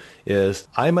into is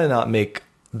I might not make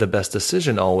the best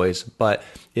decision always, but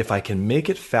if I can make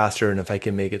it faster and if I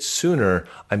can make it sooner,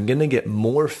 I'm going to get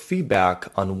more feedback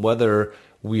on whether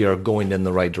we are going in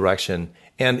the right direction.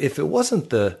 And if it wasn't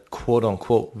the quote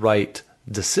unquote right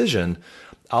decision,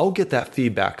 I'll get that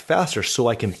feedback faster so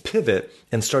I can pivot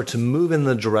and start to move in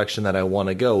the direction that I want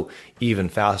to go even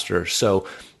faster. So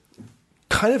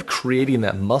kind of creating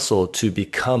that muscle to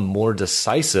become more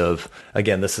decisive.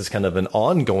 Again, this is kind of an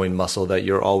ongoing muscle that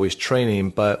you're always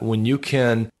training, but when you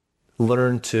can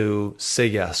learn to say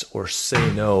yes or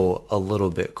say no a little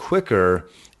bit quicker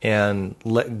and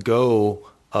let go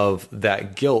of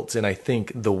that guilt. And I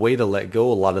think the way to let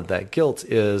go a lot of that guilt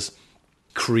is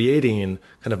creating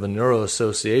kind of a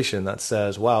neuroassociation that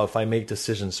says, wow, if I make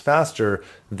decisions faster,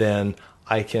 then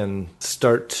I can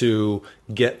start to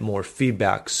get more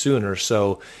feedback sooner.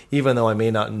 So even though I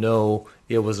may not know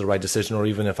it was the right decision, or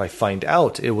even if I find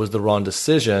out it was the wrong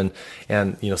decision,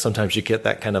 and sometimes you get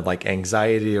that kind of like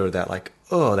anxiety or that like,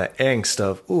 oh, that angst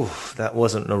of, ooh, that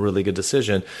wasn't a really good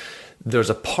decision. There's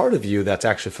a part of you that's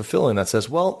actually fulfilling that says,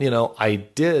 well, I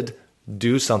did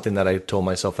do something that I told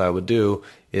myself I would do,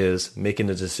 is making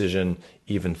a decision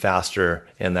even faster.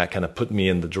 And that kind of put me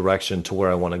in the direction to where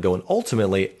I want to go. And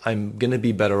ultimately, I'm going to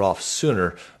be better off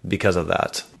sooner because of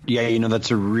that. Yeah,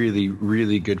 that's a really,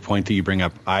 really good point that you bring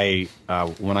up.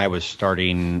 When I was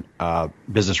starting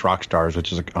Business Rockstars,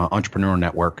 which is an entrepreneur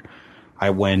network,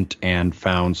 I went and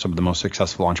found some of the most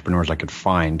successful entrepreneurs I could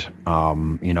find.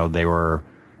 They were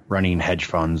running hedge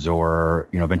funds or,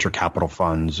 venture capital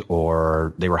funds,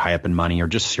 or they were high up in money, or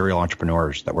just serial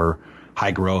entrepreneurs that were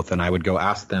high growth. And I would go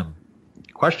ask them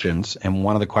questions. And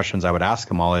one of the questions I would ask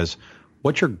them all is,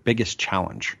 what's your biggest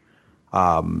challenge?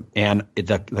 And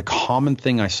the common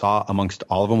thing I saw amongst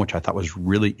all of them, which I thought was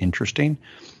really interesting,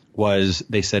 was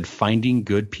they said finding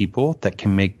good people that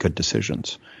can make good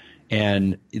decisions.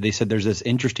 And they said there's this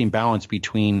interesting balance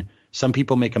between some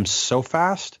people make them so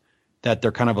fast that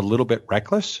they're kind of a little bit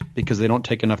reckless because they don't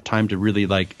take enough time to really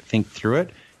think through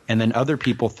it. And then other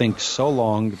people think so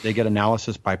long, they get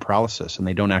analysis by paralysis and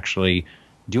they don't actually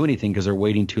do anything because they're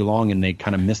waiting too long and they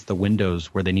kind of miss the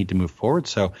windows where they need to move forward.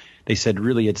 So they said,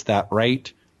 really, it's that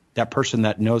person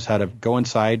that knows how to go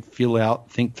inside, feel it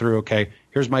out, think through, okay,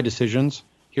 here's my decisions.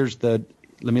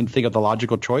 Let me think of the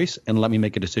logical choice and let me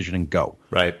make a decision and go.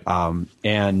 Right. I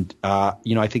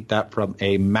think that from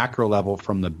a macro level,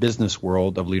 from the business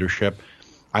world of leadership,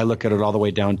 I look at it all the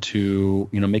way down to,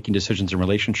 making decisions in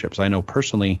relationships. I know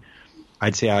personally,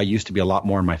 I'd say I used to be a lot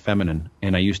more in my feminine,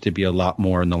 and I used to be a lot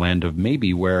more in the land of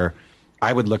maybe, where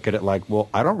I would look at it like, well,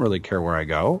 I don't really care where I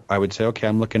go. I would say, okay,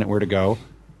 I'm looking at where to go.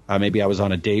 Maybe I was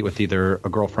on a date with either a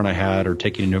girlfriend I had or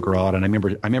taking a new girl out. And I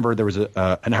remember there was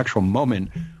an actual moment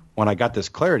when I got this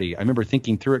clarity. I remember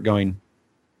thinking through it going,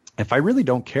 if I really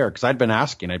don't care, because I'd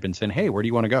been saying, hey, where do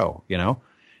you want to go?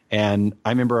 And I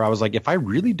remember I was like, if I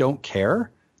really don't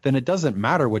care, then it doesn't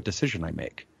matter what decision I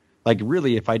make. Like,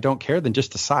 really, if I don't care, then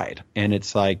just decide. And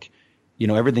it's like,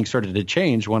 everything started to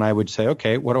change when I would say,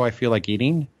 okay, what do I feel like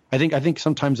eating? I think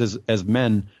sometimes as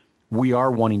men, we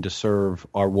are wanting to serve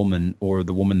our woman or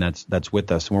the woman that's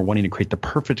with us, and we're wanting to create the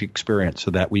perfect experience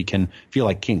so that we can feel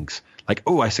like kings. Like,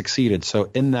 oh, I succeeded. So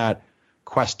in that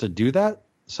quest to do that,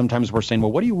 sometimes we're saying,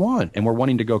 well, what do you want? And we're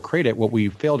wanting to go create it. What we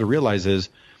fail to realize is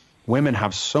women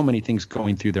have so many things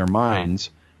going through their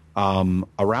minds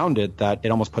around it that it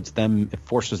almost it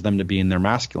forces them to be in their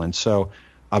masculine. So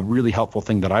a really helpful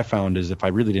thing that I found is, if I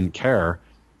really didn't care,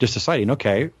 just deciding,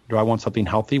 okay, do I want something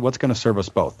healthy? What's going to serve us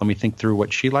both? Let me think through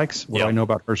what she likes, what do I know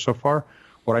about her so far,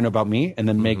 what I know about me, and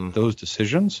then make those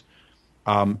decisions.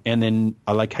 And then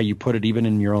I like how you put it even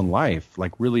in your own life,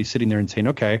 like really sitting there and saying,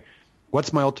 okay,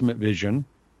 what's my ultimate vision?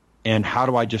 And how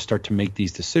do I just start to make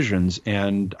these decisions?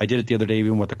 And I did it the other day,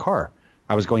 even with the car.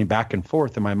 I was going back and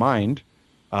forth in my mind.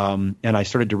 And I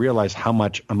started to realize how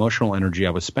much emotional energy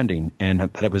I was spending, and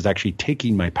that it was actually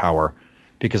taking my power,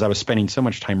 because I was spending so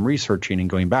much time researching and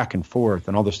going back and forth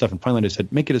and all this stuff. And finally I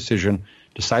said, make a decision,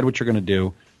 decide what you're going to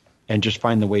do, and just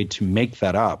find the way to make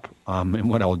that up and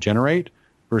what I'll generate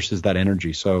versus that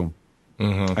energy. So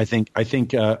I think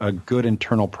a good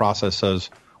internal process says,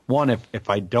 one, if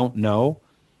I don't know,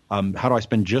 how do I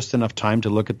spend just enough time to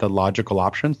look at the logical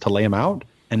options, to lay them out,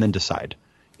 and then decide?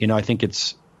 I think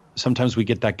sometimes we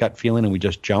get that gut feeling and we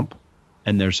just jump,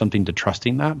 and there's something to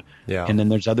trusting that. Yeah. And then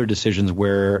there's other decisions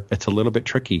where it's a little bit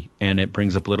tricky and it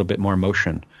brings up a little bit more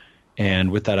emotion.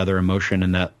 And with that other emotion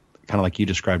and that kind of like you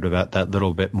described about that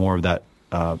little bit more of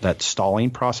that stalling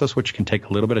process, which can take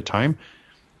a little bit of time,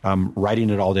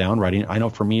 writing it all down, I know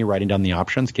for me, writing down the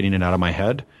options, getting it out of my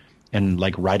head, and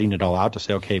like writing it all out to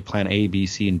say, okay, plan A, B,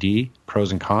 C, and D,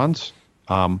 pros and cons,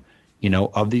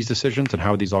 of these decisions and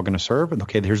how are these all going to serve? And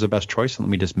okay, here's the best choice. And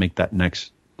let me just make take that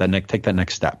next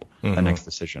step, that next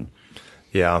decision.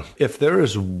 Yeah. If there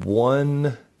is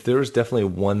one There's definitely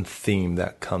one theme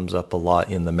that comes up a lot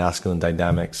in the masculine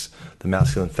dynamics, the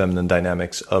masculine feminine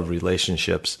dynamics of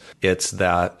relationships. It's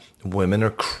that women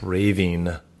are craving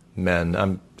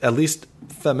men, at least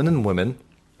feminine women.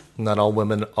 Not all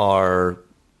women are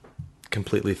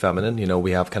completely feminine.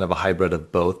 We have kind of a hybrid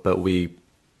of both, but we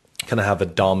kind of have a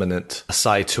dominant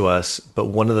side to us. But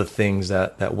one of the things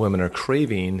that women are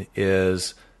craving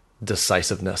is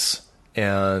decisiveness.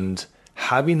 And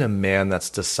having a man that's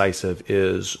decisive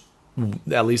is,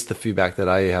 at least the feedback that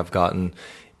I have gotten,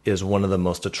 is one of the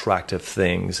most attractive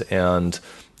things. And,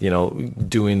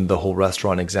 doing the whole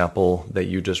restaurant example that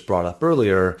you just brought up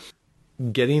earlier,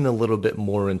 getting a little bit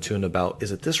more in tune about,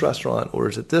 is it this restaurant or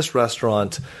is it this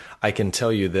restaurant? I can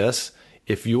tell you this.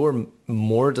 If you're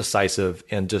more decisive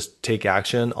and just take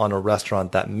action on a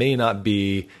restaurant that may not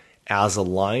be as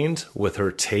aligned with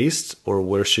her taste or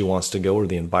where she wants to go or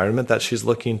the environment that she's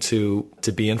looking to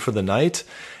be in for the night,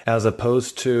 as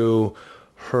opposed to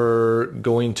her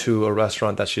going to a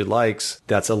restaurant that she likes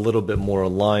that's a little bit more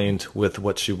aligned with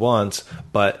what she wants,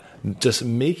 but just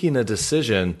making a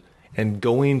decision and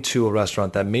going to a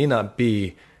restaurant that may not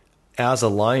be as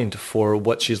aligned for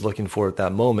what she's looking for at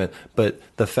that moment. But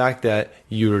the fact that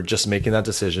you're just making that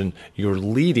decision, you're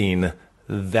leading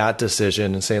that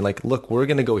decision and saying like, look, we're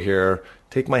going to go here,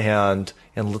 take my hand,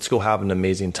 and let's go have an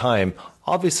amazing time.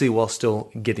 Obviously, while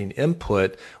still getting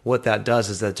input, what that does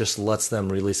is that just lets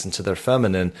them release into their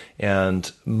feminine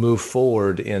and move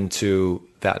forward into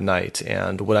that night.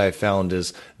 And what I found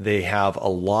is they have a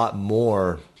lot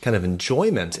more kind of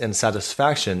enjoyment and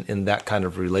satisfaction in that kind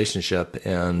of relationship.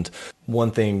 And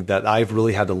one thing that I've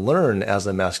really had to learn as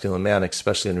a masculine man,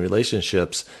 especially in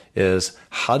relationships, is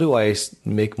how do I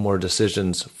make more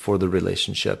decisions for the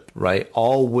relationship, right?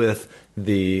 All with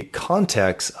the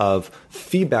context of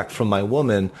feedback from my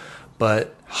woman,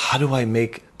 but how do I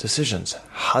make decisions?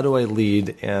 How do I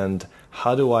lead? And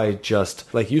how do I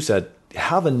just, like you said,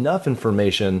 have enough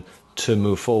information to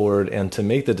move forward and to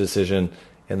make the decision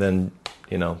and then,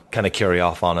 kind of carry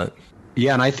off on it?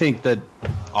 Yeah, and I think that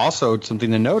also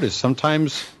something to note is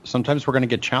sometimes we're going to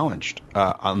get challenged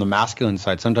on the masculine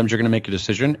side. Sometimes you're going to make a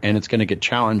decision and it's going to get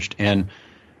challenged. And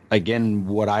again,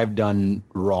 what I've done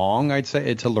wrong, I'd say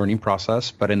it's a learning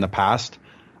process. But in the past,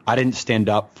 I didn't stand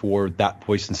up for that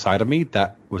voice inside of me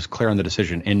that was clear on the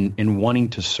decision. In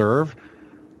wanting to serve,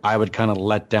 I would kind of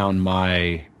let down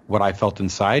what I felt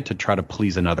inside to try to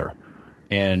please another.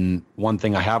 And one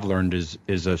thing I have learned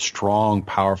is a strong,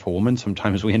 powerful woman.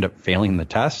 Sometimes we end up failing the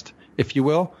test, if you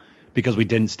will, because we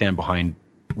didn't stand behind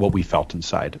what we felt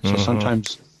inside. So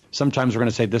sometimes we're going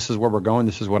to say, this is where we're going,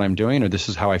 this is what I'm doing, or this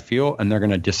is how I feel, and they're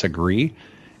going to disagree.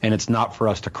 And it's not for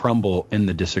us to crumble in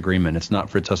the disagreement. It's not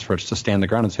for us to stand the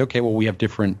ground and say, okay, well, we have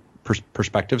different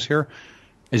perspectives here.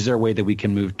 Is there a way that we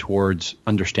can move towards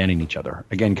understanding each other?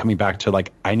 Again, coming back to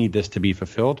like, I need this to be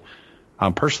fulfilled.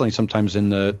 Personally, sometimes in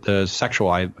the sexual,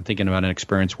 I'm thinking about an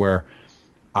experience where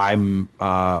I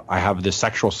have this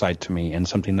sexual side to me, and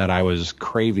something that I was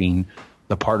craving,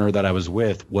 the partner that I was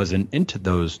with wasn't into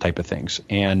those type of things.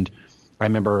 And I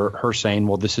remember her saying,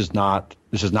 well, this is not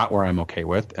where I'm okay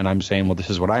with. And I'm saying, well,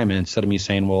 this is what I am. And instead of me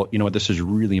saying, well, you know what, this is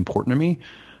really important to me.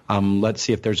 Let's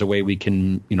see if there's a way we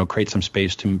can, create some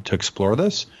space to explore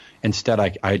this. Instead,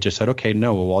 I just said, okay,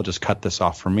 no, well, I'll just cut this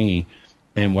off for me.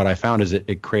 And what I found is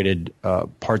it created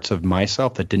parts of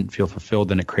myself that didn't feel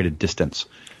fulfilled, and it created distance.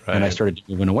 Right. And I started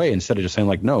moving away instead of just saying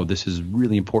like, no, this is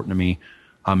really important to me.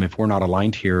 If we're not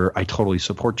aligned here, I totally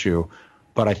support you.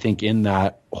 But I think in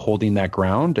that, holding that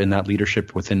ground and that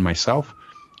leadership within myself,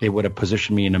 it would have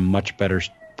positioned me in a much better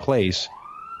place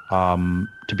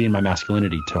to be in my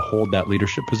masculinity, to hold that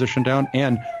leadership position down.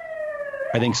 And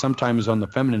I think sometimes on the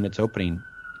feminine, it's opening.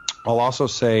 I'll also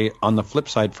say on the flip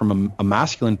side, from a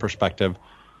masculine perspective,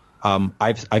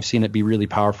 I've seen it be really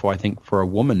powerful, I think, for a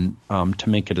woman to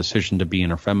make a decision to be in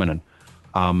her feminine,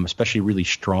 especially really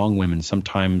strong women.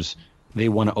 Sometimes they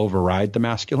want to override the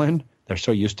masculine. They're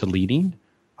so used to leading,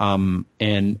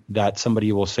 and that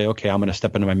somebody will say, okay, I'm going to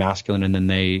step into my masculine, and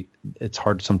then it's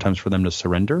hard sometimes for them to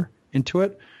surrender into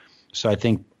it. So I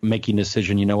think making a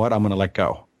decision, you know what, I'm going to let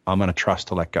go. I'm going to trust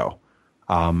to let go.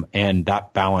 And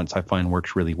that balance I find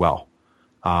works really well,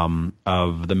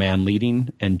 of the man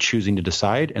leading and choosing to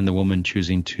decide, and the woman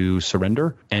choosing to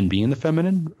surrender and be in the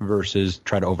feminine versus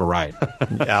try to override.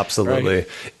 Absolutely. Right?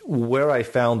 Where I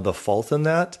found the fault in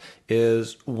that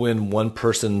is when one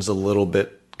person's a little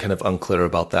bit kind of unclear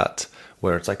about that,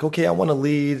 where it's like, okay, I want to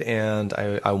lead and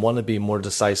I want to be more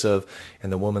decisive.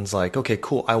 And the woman's like, okay,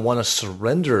 cool. I want to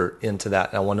surrender into that.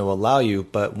 And I want to allow you.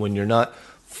 But when you're not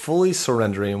fully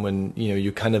surrendering, when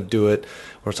you kind of do it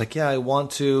where it's like, yeah, I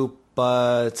want to,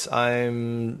 but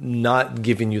I'm not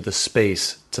giving you the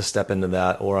space to step into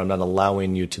that, or I'm not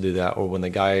allowing you to do that. Or when the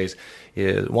guy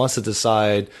wants to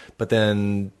decide, but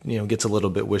then, gets a little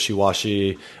bit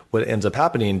wishy-washy, what ends up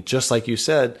happening, just like you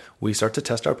said, we start to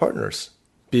test our partners,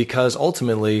 because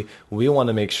ultimately we want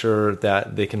to make sure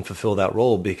that they can fulfill that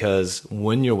role. Because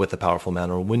when you're with a powerful man,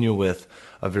 or when you're with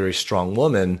a very strong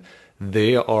woman,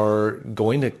 they are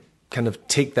going to kind of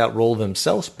take that role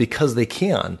themselves because they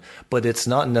can, but it's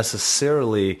not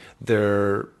necessarily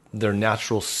their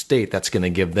natural state that's going to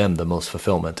give them the most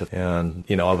fulfillment. And,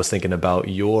 I was thinking about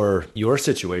your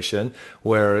situation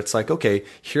where it's like, okay,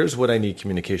 here's what I need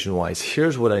communication wise.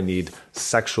 Here's what I need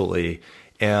sexually,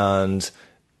 and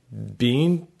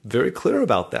being very clear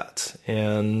about that,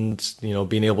 and,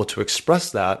 being able to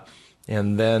express that,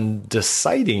 and then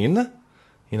deciding,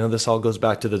 this all goes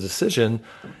back to the decision.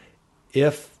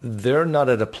 If they're not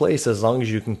at a place, as long as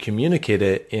you can communicate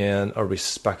it in a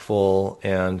respectful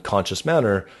and conscious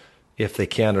manner, if they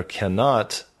can or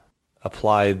cannot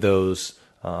apply those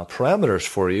parameters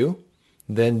for you,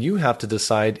 then you have to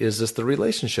decide, is this the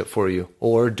relationship for you?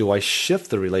 Or do I shift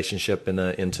the relationship in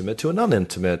an intimate to a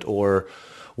non-intimate, or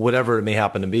whatever it may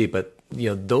happen to be? But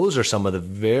those are some of the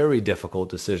very difficult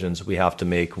decisions we have to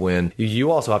make. When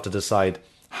you also have to decide,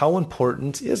 how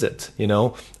important is it?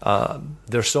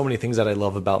 There's so many things that I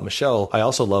love about Michelle. I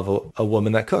also love a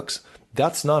woman that cooks.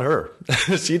 That's not her.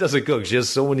 She doesn't cook. She has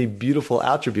so many beautiful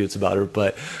attributes about her,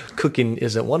 but cooking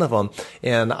isn't one of them.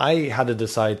 And I had to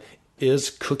decide, is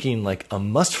cooking like a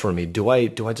must for me? Do I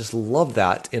just love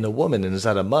that in a woman? And is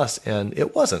that a must? And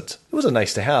it wasn't. It was a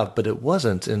nice to have, but it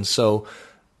wasn't. And so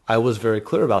I was very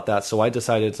clear about that. So I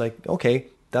decided, it's like, okay,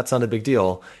 that's not a big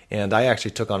deal. And I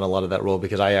actually took on a lot of that role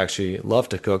because I actually love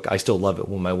to cook. I still love it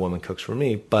when my woman cooks for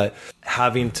me, but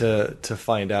having to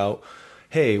find out,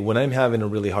 hey, when I'm having a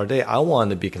really hard day, I want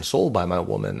to be consoled by my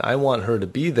woman. I want her to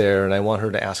be there, and I want her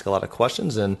to ask a lot of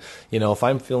questions. And, if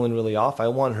I'm feeling really off, I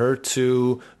want her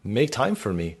to make time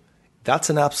for me. That's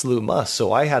an absolute must.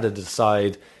 So I had to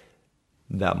decide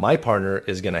that my partner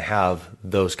is going to have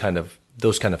those kind of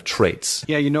traits.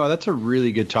 Yeah, that's a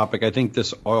really good topic. I think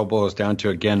this all boils down to,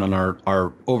 again, on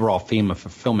our overall theme of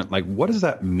fulfillment. Like, what does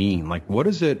that mean? Like, what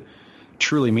does it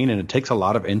truly mean? And it takes a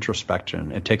lot of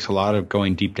introspection. It takes a lot of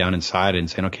going deep down inside and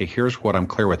saying, okay, here's what I'm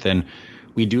clear with. And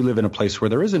we do live in a place where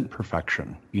there isn't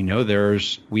perfection.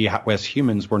 As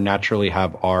humans, we naturally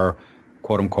have our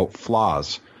quote unquote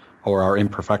flaws or our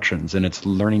imperfections. And it's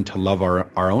learning to love our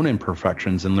own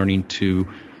imperfections and learning to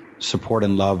support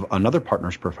and love another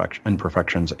partner's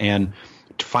imperfections, and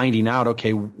finding out,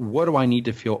 okay, what do I need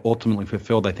to feel ultimately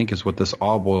fulfilled, I think is what this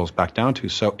all boils back down to.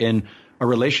 So in a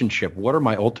relationship, what are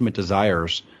my ultimate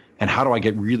desires, and how do I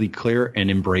get really clear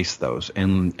and embrace those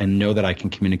and know that I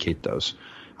can communicate those?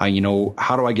 How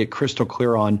do I get crystal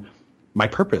clear on my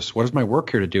purpose? What is my work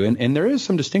here to do? And there is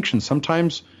some distinction.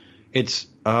 Sometimes it's,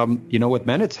 with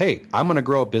men, it's, hey, I'm going to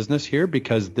grow a business here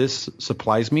because this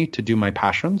supplies me to do my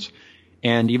passions.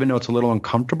 And even though it's a little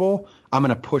uncomfortable, I'm going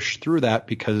to push through that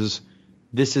because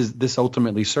this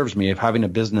ultimately serves me of having a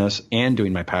business and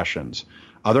doing my passions.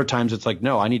 Other times it's like,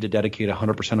 no, I need to dedicate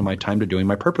 100% of my time to doing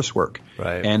my purpose work.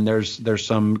 Right. And there's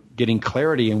some getting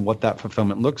clarity in what that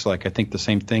fulfillment looks like. I think the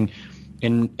same thing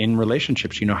in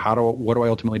relationships. What do I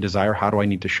ultimately desire? How do I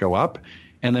need to show up?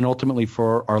 And then ultimately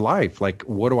for our life, like,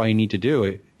 what do I need to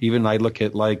do? Even I look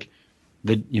at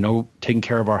taking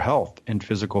care of our health and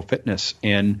physical fitness,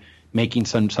 and making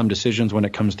some decisions when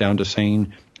it comes down to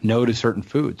saying no to certain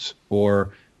foods,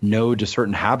 or no to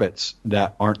certain habits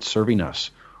that aren't serving us,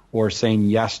 or saying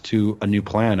yes to a new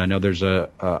plan. I know there's I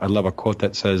love a quote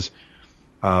that says,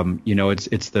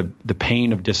 it's the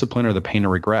pain of discipline or the pain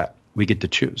of regret. We get to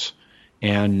choose.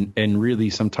 And really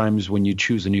sometimes when you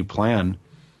choose a new plan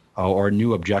or a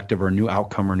new objective or a new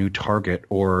outcome or new target,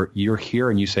 or you're here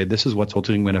and you say, this is what's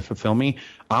ultimately going to fulfill me,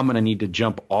 I'm going to need to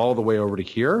jump all the way over to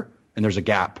here, and there's a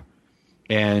gap.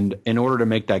 And in order to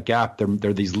make that gap, there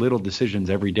are these little decisions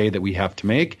every day that we have to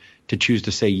make to choose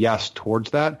to say yes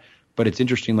towards that. But it's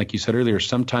interesting, like you said earlier,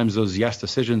 sometimes those yes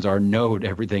decisions are no to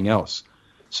everything else.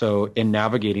 So in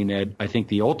navigating it, I think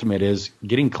the ultimate is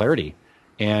getting clarity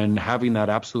and having that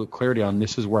absolute clarity on,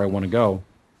 this is where I want to go,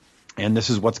 and this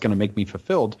is what's going to make me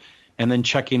fulfilled. And then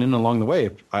checking in along the way.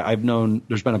 I've known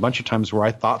there's been a bunch of times where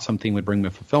I thought something would bring me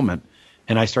fulfillment,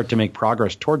 and I start to make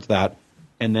progress towards that.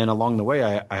 And then along the way,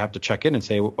 I have to check in and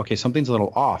say, okay, something's a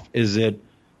little off. Is it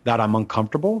that I'm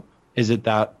uncomfortable? Is it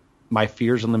that my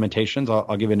fears and limitations?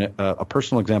 I'll give you a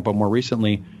personal example. More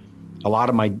recently, a lot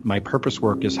of my purpose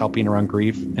work is helping around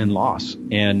grief and loss.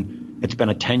 And it's been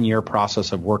a 10-year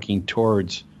process of working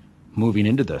towards moving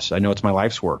into this. I know it's my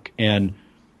life's work. And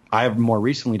I've more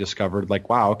recently discovered like,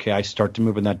 wow, okay, I start to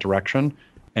move in that direction.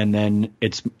 And then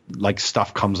it's like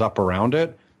stuff comes up around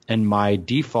it. And my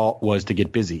default was to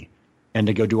get busy and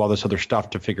to go do all this other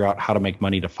stuff to figure out how to make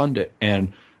money to fund it.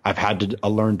 And I've had to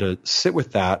learn to sit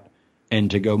with that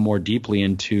and to go more deeply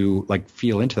into like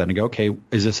feel into that and go, okay,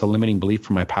 is this a limiting belief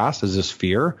from my past? Is this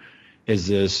fear? Is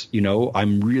this,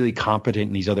 I'm really competent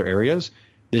in these other areas.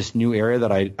 This new area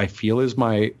that I feel is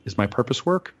my purpose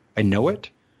work. I know it.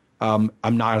 I'm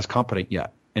not as competent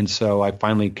yet. And so I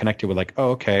finally connected with like,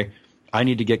 oh, okay, I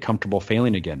need to get comfortable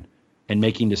failing again and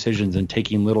making decisions and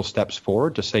taking little steps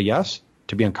forward to say yes,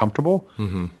 to be uncomfortable.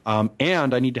 Mm-hmm.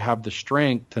 And I need to have the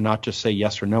strength to not just say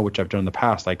yes or no, which I've done in the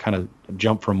past. I kind of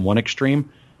jump from one extreme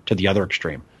to the other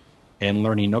extreme and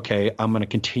learning, okay, I'm going to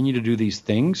continue to do these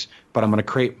things, but I'm going to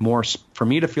create more for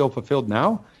me to feel fulfilled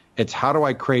now. It's how do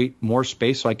I create more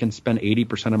space so I can spend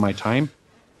 80% of my time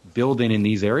building in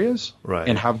these areas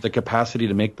and have the capacity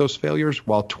to make those failures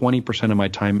while 20% of my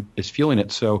time is feeling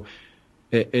it. So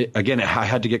again, I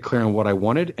had to get clear on what I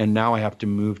wanted, and now I have to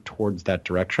move towards that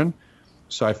direction.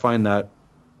 So I find that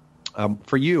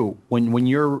for you, when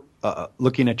you're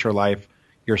looking at your life,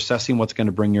 you're assessing what's going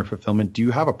to bring your fulfillment. Do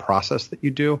you have a process that you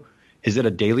do? Is it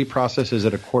a daily process? Is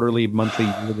it a quarterly, monthly,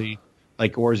 yearly?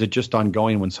 Or is it just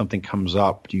ongoing when something comes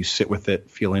up? Do you sit with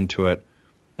it, feel into it,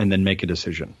 and then make a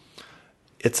decision?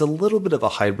 It's a little bit of a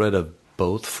hybrid of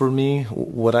both for me.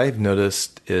 What I've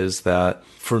noticed is that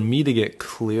for me to get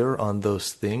clear on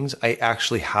those things, I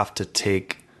actually have to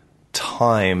take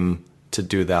time to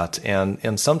do that.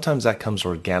 And sometimes that comes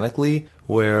organically,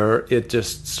 where it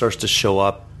just starts to show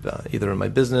up either in my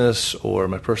business or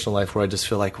my personal life, where I just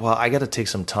feel like, well, I got to take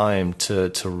some time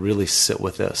to really sit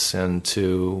with this and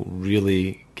to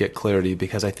really get clarity.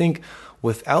 Because I think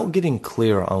without getting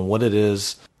clear on what it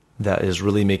is that is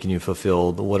really making you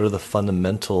fulfilled, what are the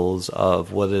fundamentals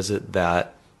of what is it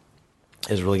that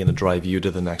is really going to drive you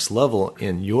to the next level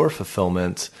in your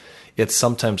fulfillment, it's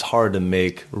sometimes hard to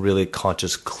make really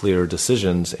conscious, clear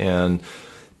decisions. And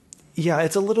yeah,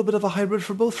 it's a little bit of a hybrid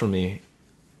for both for me.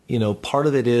 Part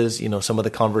of it is, some of the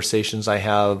conversations I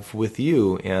have with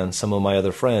you and some of my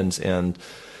other friends, and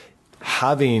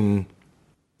having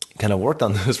kind of worked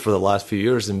on this for the last few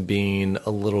years and being a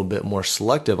little bit more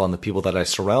selective on the people that I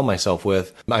surround myself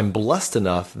with, I'm blessed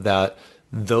enough that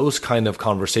those kind of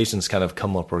conversations kind of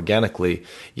come up organically.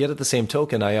 Yet at the same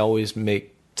token, I always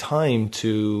make time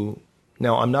to,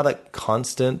 now I'm not a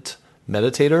constant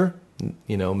meditator.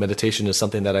 Meditation is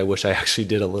something that I wish I actually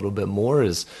did a little bit more,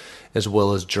 as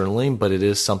well as journaling, but it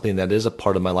is something that is a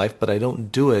part of my life, but I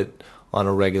don't do it on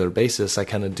a regular basis. I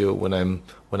kind of do it when I'm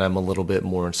a little bit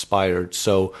more inspired.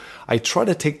 So I try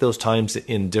to take those times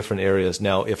in different areas.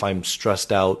 Now, if I'm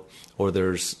stressed out or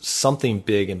there's something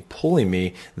big and pulling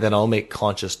me, then I'll make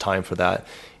conscious time for that.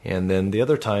 And then the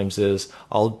other times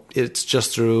it's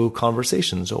just through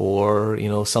conversations or,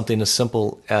 something as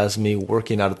simple as me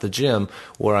working out at the gym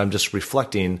where I'm just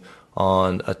reflecting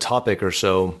on a topic or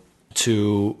so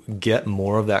to get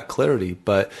more of that clarity.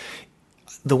 But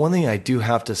the one thing I do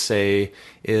have to say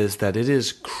is that it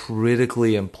is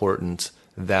critically important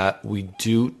that we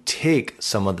do take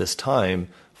some of this time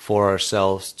for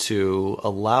ourselves to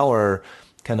allow our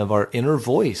inner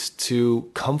voice to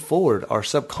come forward, our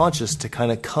subconscious to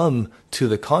kind of come to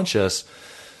the conscious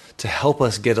to help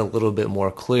us get a little bit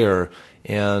more clear.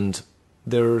 And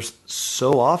there's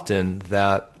so often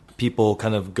that people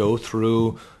kind of go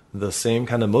through the same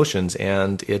kind of motions,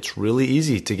 and it's really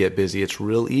easy to get busy. It's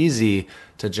real easy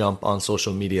to jump on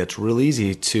social media. It's real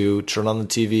easy to turn on the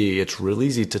TV. It's real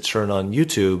easy to turn on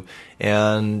YouTube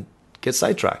and get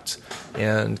sidetracked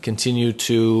and continue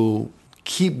to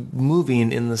keep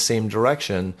moving in the same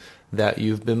direction that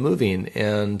you've been moving.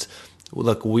 And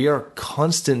look, we are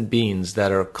constant beings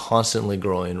that are constantly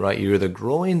growing, right? You're either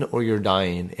growing or you're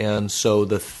dying. And so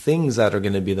the things that are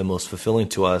going to be the most fulfilling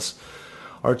to us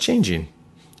are changing.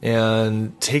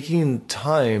 And taking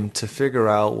time to figure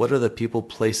out what are the people,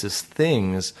 places,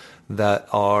 things that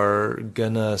are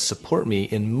going to support me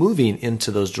in moving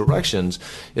into those directions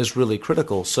is really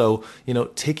critical. So,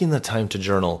 taking the time to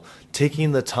journal,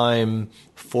 taking the time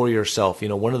for yourself.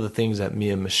 One of the things that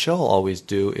me and Michelle always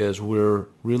do is we're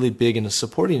really big into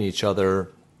supporting each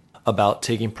other about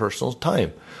taking personal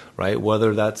time, right?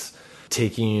 Whether that's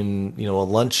taking, a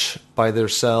lunch by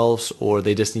themselves, or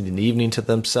they just need an evening to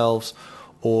themselves,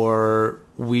 or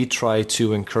we try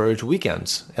to encourage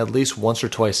weekends. At least once or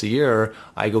twice a year,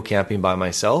 I go camping by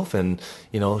myself, and,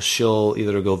 she'll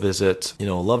either go visit, a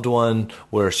loved one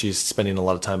where she's spending a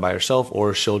lot of time by herself,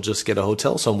 or she'll just get a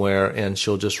hotel somewhere and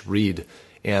she'll just read.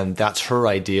 And that's her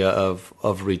idea of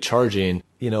recharging.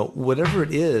 whatever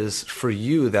it is for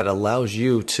you that allows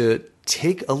you to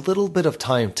take a little bit of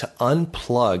time to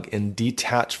unplug and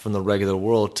detach from the regular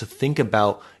world to think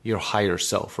about your higher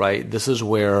self, right? This is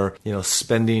where,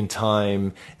 spending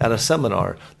time at a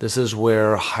seminar, this is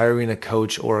where hiring a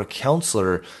coach or a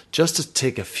counselor just to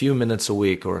take a few minutes a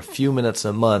week or a few minutes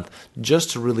a month just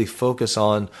to really focus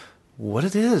on what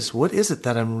it is. What is it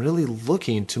that I'm really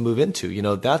looking to move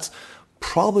into? That's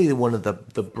probably one of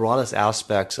the broadest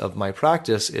aspects of my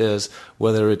practice is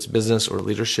whether it's business or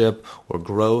leadership or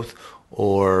growth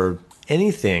or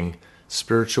anything,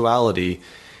 spirituality,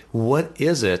 what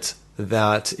is it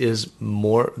that is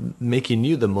more making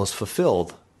you the most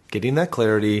fulfilled? Getting that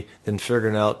clarity, then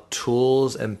figuring out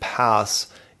tools and paths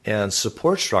and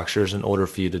support structures in order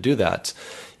for you to do that.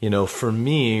 For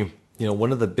me,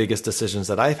 one of the biggest decisions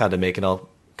that I've had to make, and I'll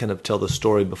kind of tell the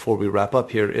story before we wrap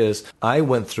up here, is I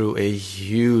went through a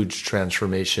huge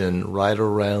transformation right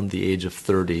around the age of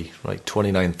 30, like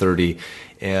 29, 30.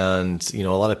 And, a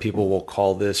lot of people will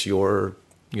call this your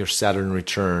Saturn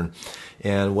return.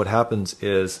 And what happens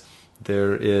is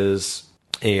there is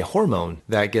a hormone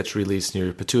that gets released near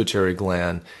your pituitary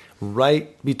gland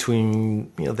right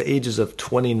between, the ages of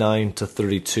 29 to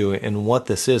 32. And what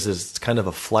this is it's kind of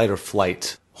a flight or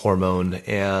flight hormone.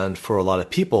 And for a lot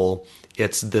of people,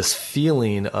 it's this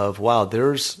feeling of, wow,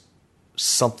 there's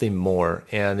something more.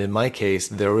 And in my case,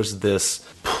 there was this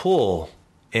pull,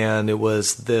 and it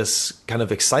was this kind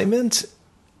of excitement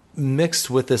mixed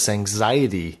with this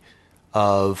anxiety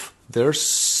of there's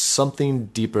something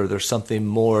deeper, there's something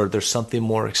more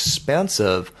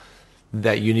expansive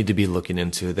that you need to be looking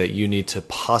into, that you need to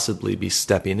possibly be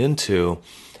stepping into.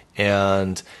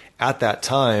 And at that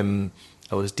time,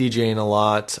 I was DJing a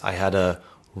lot. I had a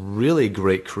really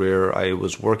great career. I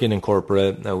was working in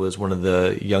corporate. I was one of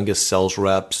the youngest sales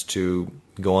reps to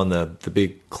go on the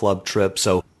big club trip.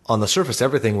 So on the surface,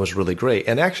 everything was really great.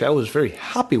 And actually, I was very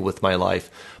happy with my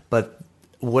life. But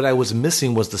what I was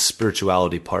missing was the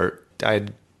spirituality part.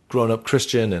 I'd grown up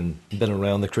Christian and been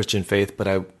around the Christian faith, but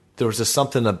there was just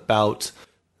something about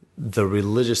the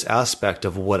religious aspect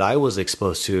of what I was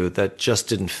exposed to that just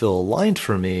didn't feel aligned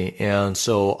for me. And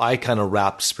so I kind of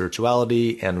wrapped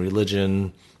spirituality and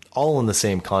religion all in the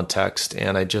same context,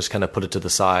 and I just kind of put it to the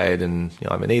side. And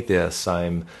I'm an atheist,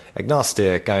 I'm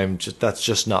agnostic, that's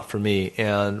just not for me.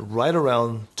 And right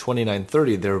around 29,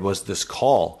 30, there was this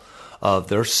call of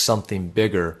there's something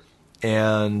bigger.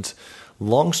 And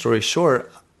long story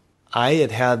short, I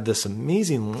had this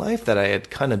amazing life that I had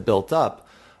kind of built up.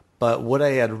 But what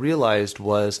I had realized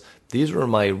was these were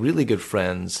my really good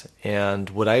friends and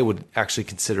what I would actually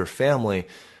consider family.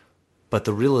 But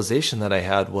the realization that I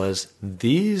had was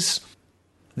these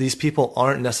people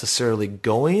aren't necessarily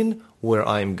going where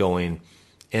I'm going.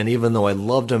 And even though I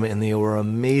loved them and they were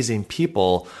amazing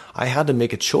people, I had to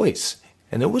make a choice.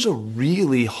 And it was a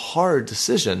really hard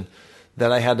decision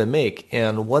that I had to make.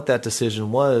 And what that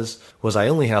decision was I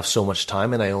only have so much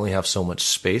time and I only have so much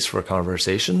space for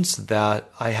conversations that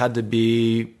I had to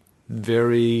be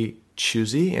very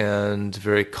choosy and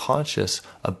very conscious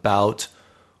about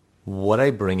what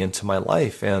I bring into my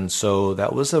life. And so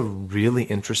that was a really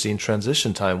interesting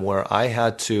transition time where I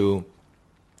had to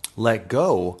let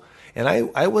go. And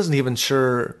I wasn't even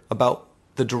sure about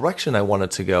the direction I wanted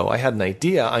to go. I had an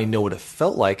idea. I know what it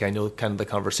felt like. I know kind of the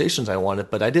conversations I wanted,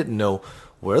 but I didn't know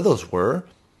where those were.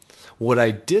 What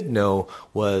I did know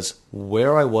was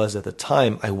where I was at the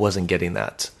time, I wasn't getting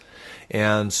that.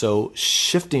 And so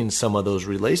shifting some of those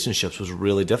relationships was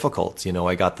really difficult.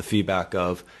 I got the feedback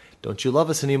of, don't you love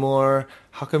us anymore?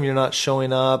 How come you're not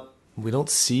showing up? We don't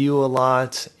see you a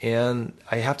lot. And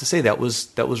I have to say that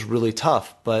was really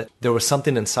tough. But there was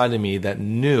something inside of me that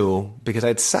knew, because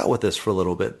I'd sat with this for a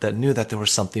little bit, that knew that there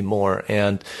was something more.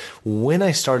 And when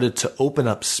I started to open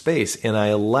up space and I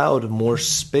allowed more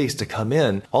space to come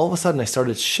in, all of a sudden I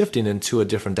started shifting into a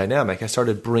different dynamic. I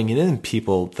started bringing in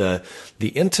people. The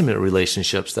intimate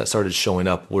relationships that started showing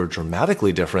up were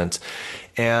dramatically different.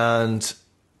 And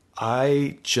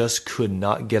I just could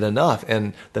not get enough.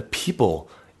 And the people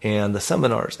and the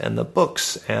seminars and the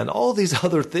books and all these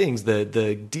other things, the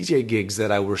DJ gigs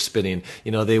that I were spinning,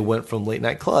 they went from late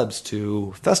night clubs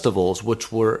to festivals,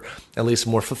 which were at least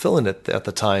more fulfilling at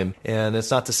the time. And it's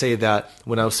not to say that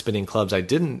when I was spinning clubs, I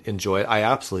didn't enjoy it. I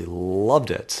absolutely loved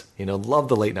it, loved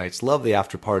the late nights, loved the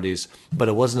after parties, but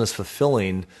it wasn't as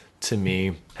fulfilling to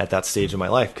me at that stage of my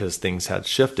life because things had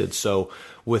shifted. So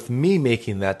with me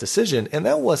making that decision, and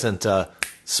that wasn't a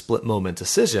split moment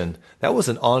decision, that was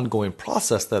an ongoing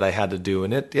process that I had to do.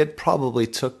 And it probably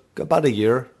took about a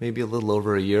year, maybe a little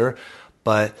over a year.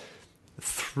 But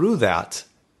through that,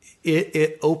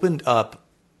 it opened up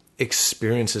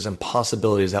experiences and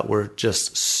possibilities that were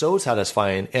just so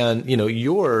satisfying. And,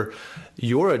 you're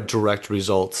a direct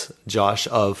result, Josh,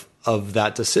 of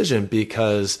that decision,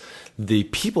 because the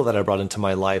people that I brought into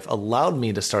my life allowed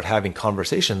me to start having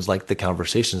conversations like the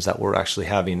conversations that we're actually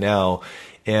having now.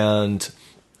 And,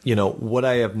 what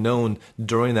I have known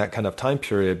during that kind of time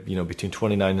period, between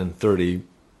 29 and 30,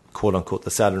 quote unquote, the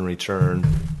Saturn return,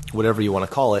 whatever you want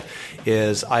to call it,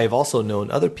 is I've also known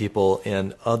other people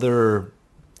and other,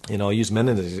 I'll use men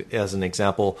as an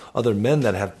example, other men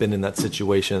that have been in that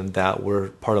situation that were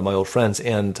part of my old friends.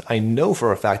 And I know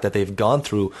for a fact that they've gone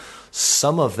through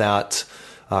some of that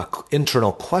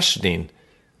internal questioning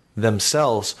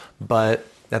themselves, but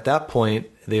at that point,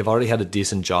 they've already had a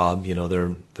decent job.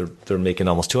 They're making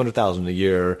almost $200,000 a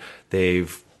year.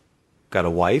 They've got a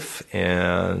wife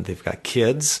and they've got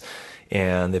kids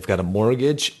and they've got a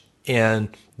mortgage. And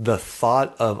the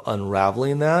thought of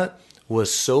unraveling that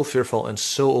was so fearful and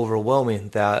so overwhelming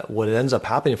that what ends up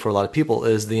happening for a lot of people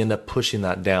is they end up pushing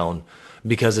that down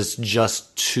because it's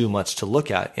just too much to look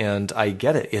at. And I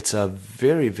get it. It's a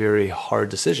very, very hard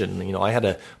decision. I had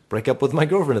to break up with my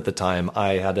girlfriend at the time.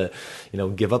 I had to,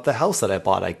 give up the house that I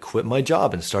bought. I quit my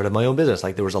job and started my own business.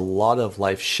 Like, there was a lot of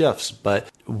life shifts. But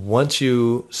once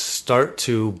you start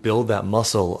to build that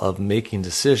muscle of making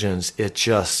decisions, it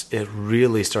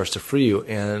really starts to free you.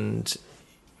 And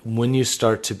when you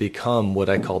start to become what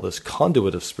I call this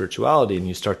conduit of spirituality, and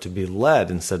you start to be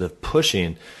led instead of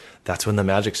pushing, that's when the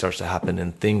magic starts to happen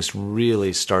and things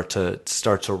really start to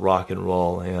rock and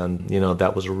roll. And,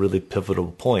 that was a really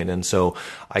pivotal point. And so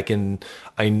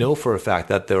I know for a fact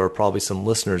that there are probably some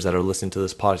listeners that are listening to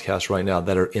this podcast right now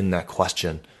that are in that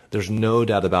question. There's no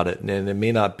doubt about it. And it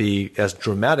may not be as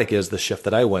dramatic as the shift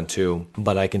that I went to,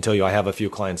 but I can tell you I have a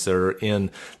few clients that are in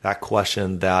that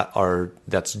question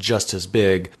that's just as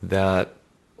big, that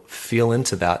feel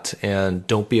into that. And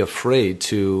don't be afraid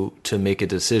to make a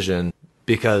decision,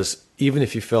 because even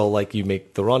if you feel like you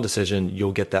make the wrong decision,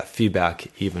 you'll get that feedback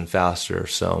even faster.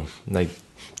 So I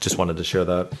just wanted to share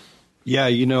that. Yeah,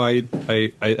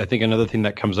 I think another thing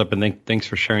that comes up, and thanks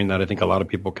for sharing that. I think a lot of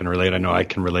people can relate. I know I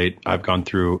can relate. I've gone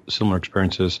through similar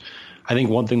experiences. I think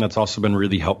one thing that's also been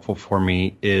really helpful for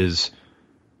me is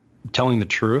telling the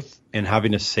truth and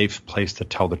having a safe place to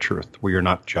tell the truth where you're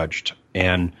not judged.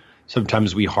 And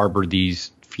sometimes we harbor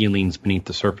these feelings beneath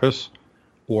the surface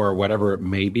or whatever it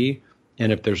may be.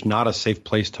 And if there's not a safe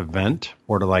place to vent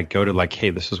or to go to hey,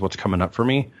 this is what's coming up for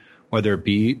me, whether it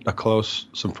be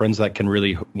some friends that can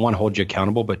really, one, hold you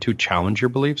accountable, but two, challenge your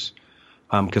beliefs.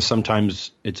 Because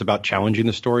sometimes it's about challenging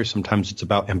the story. Sometimes it's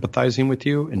about empathizing with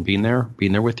you and being there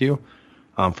with you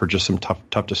for just some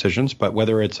tough decisions. But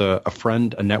whether it's a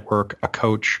friend, a network, a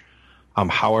coach,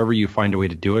 however you find a way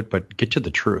to do it, but get to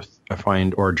the truth, I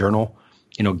find, or a journal,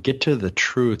 get to the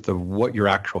truth of what your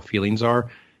actual feelings are,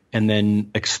 and then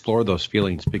explore those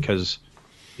feelings. Because,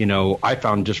 I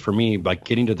found, just for me,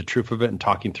 getting to the truth of it and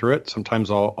talking through it, sometimes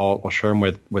I'll share them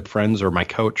with friends or my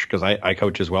coach, because I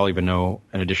coach as well, even though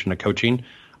in addition to coaching,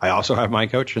 I also have my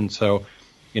coach. And so,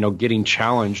 getting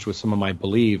challenged with some of my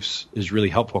beliefs is really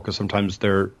helpful, because sometimes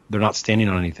they're not standing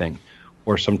on anything,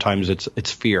 or sometimes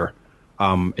it's fear.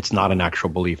 It's not an actual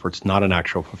belief, or it's not an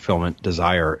actual fulfillment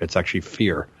desire. It's actually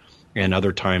fear. And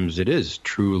other times it is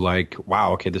true,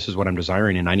 wow, okay, this is what I'm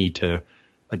desiring, and I need to,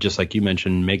 just like you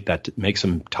mentioned, make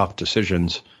some tough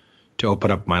decisions to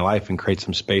open up my life and create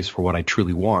some space for what I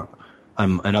truly want.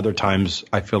 And other times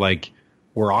I feel like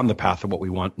we're on the path of what we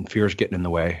want, and fear is getting in the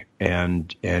way,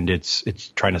 and it's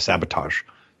trying to sabotage.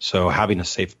 So having a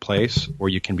safe place where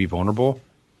you can be vulnerable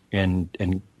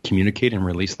and communicate and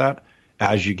release that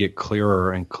as you get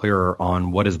clearer and clearer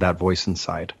on what is that voice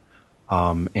inside.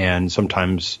 And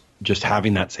sometimes just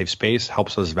having that safe space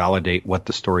helps us validate what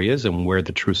the story is and where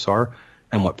the truths are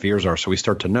and what fears are. So we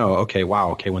start to know, okay,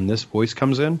 wow, okay, when this voice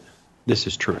comes in, this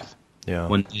is truth. Yeah.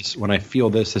 When I feel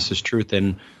this is truth.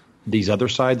 And these other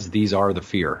sides, these are the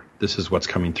fear. This is what's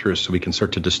coming through. So we can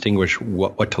start to distinguish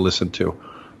what to listen to,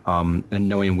 and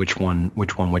knowing which one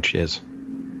is.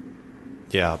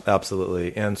 Yeah,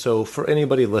 absolutely. And so for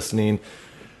anybody listening,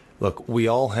 look, we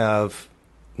all have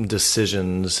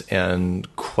decisions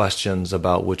and questions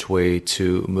about which way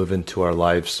to move into our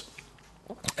lives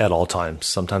at all times.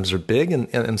 Sometimes they're big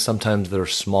and sometimes they're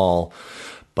small.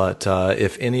 But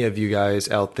if any of you guys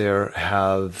out there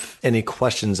have any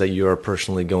questions that you're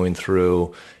personally going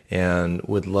through and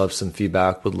would love some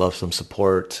feedback, would love some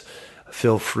support,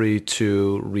 feel free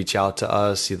to reach out to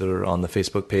us either on the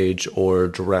Facebook page or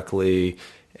directly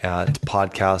at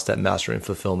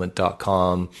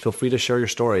podcast@masteringfulfillment.com. Feel free to share your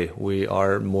story. We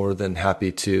are more than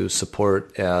happy to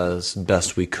support as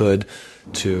best we could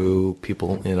to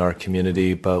people in our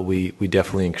community, but we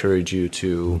definitely encourage you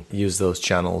to use those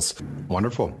channels.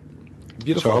 Wonderful.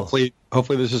 Beautiful. So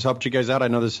hopefully this has helped you guys out. I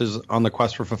know this is on the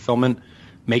quest for fulfillment.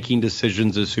 Making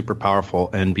decisions is super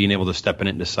powerful, and being able to step in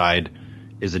and decide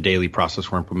is a daily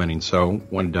process we're implementing. So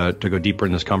wanted to go deeper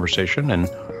in this conversation and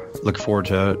look forward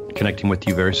to connecting with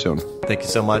you very soon. Thank you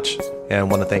so much,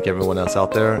 and want to thank everyone else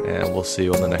out there, and we'll see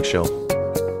you on the next show.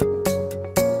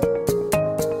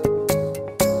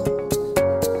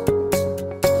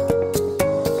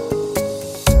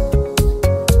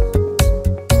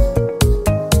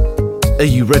 Are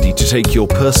you ready to take your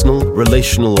personal,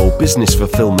 relational, or business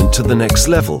fulfillment to the next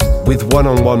level? With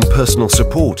one-on-one personal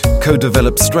support,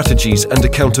 co-developed strategies, and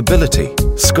accountability,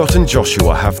 Scott and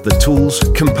Joshua have the tools,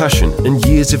 compassion, and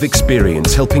years of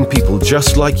experience helping people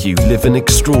just like you live an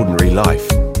extraordinary life.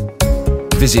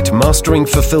 Visit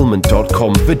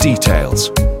masteringfulfillment.com for details.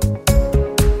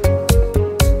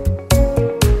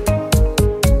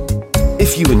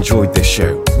 If you enjoyed this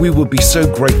show, we would be so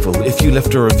grateful if you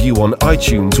left a review on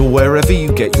iTunes or wherever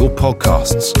you get your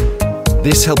podcasts.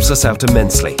 This helps us out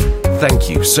immensely. Thank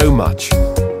you so much.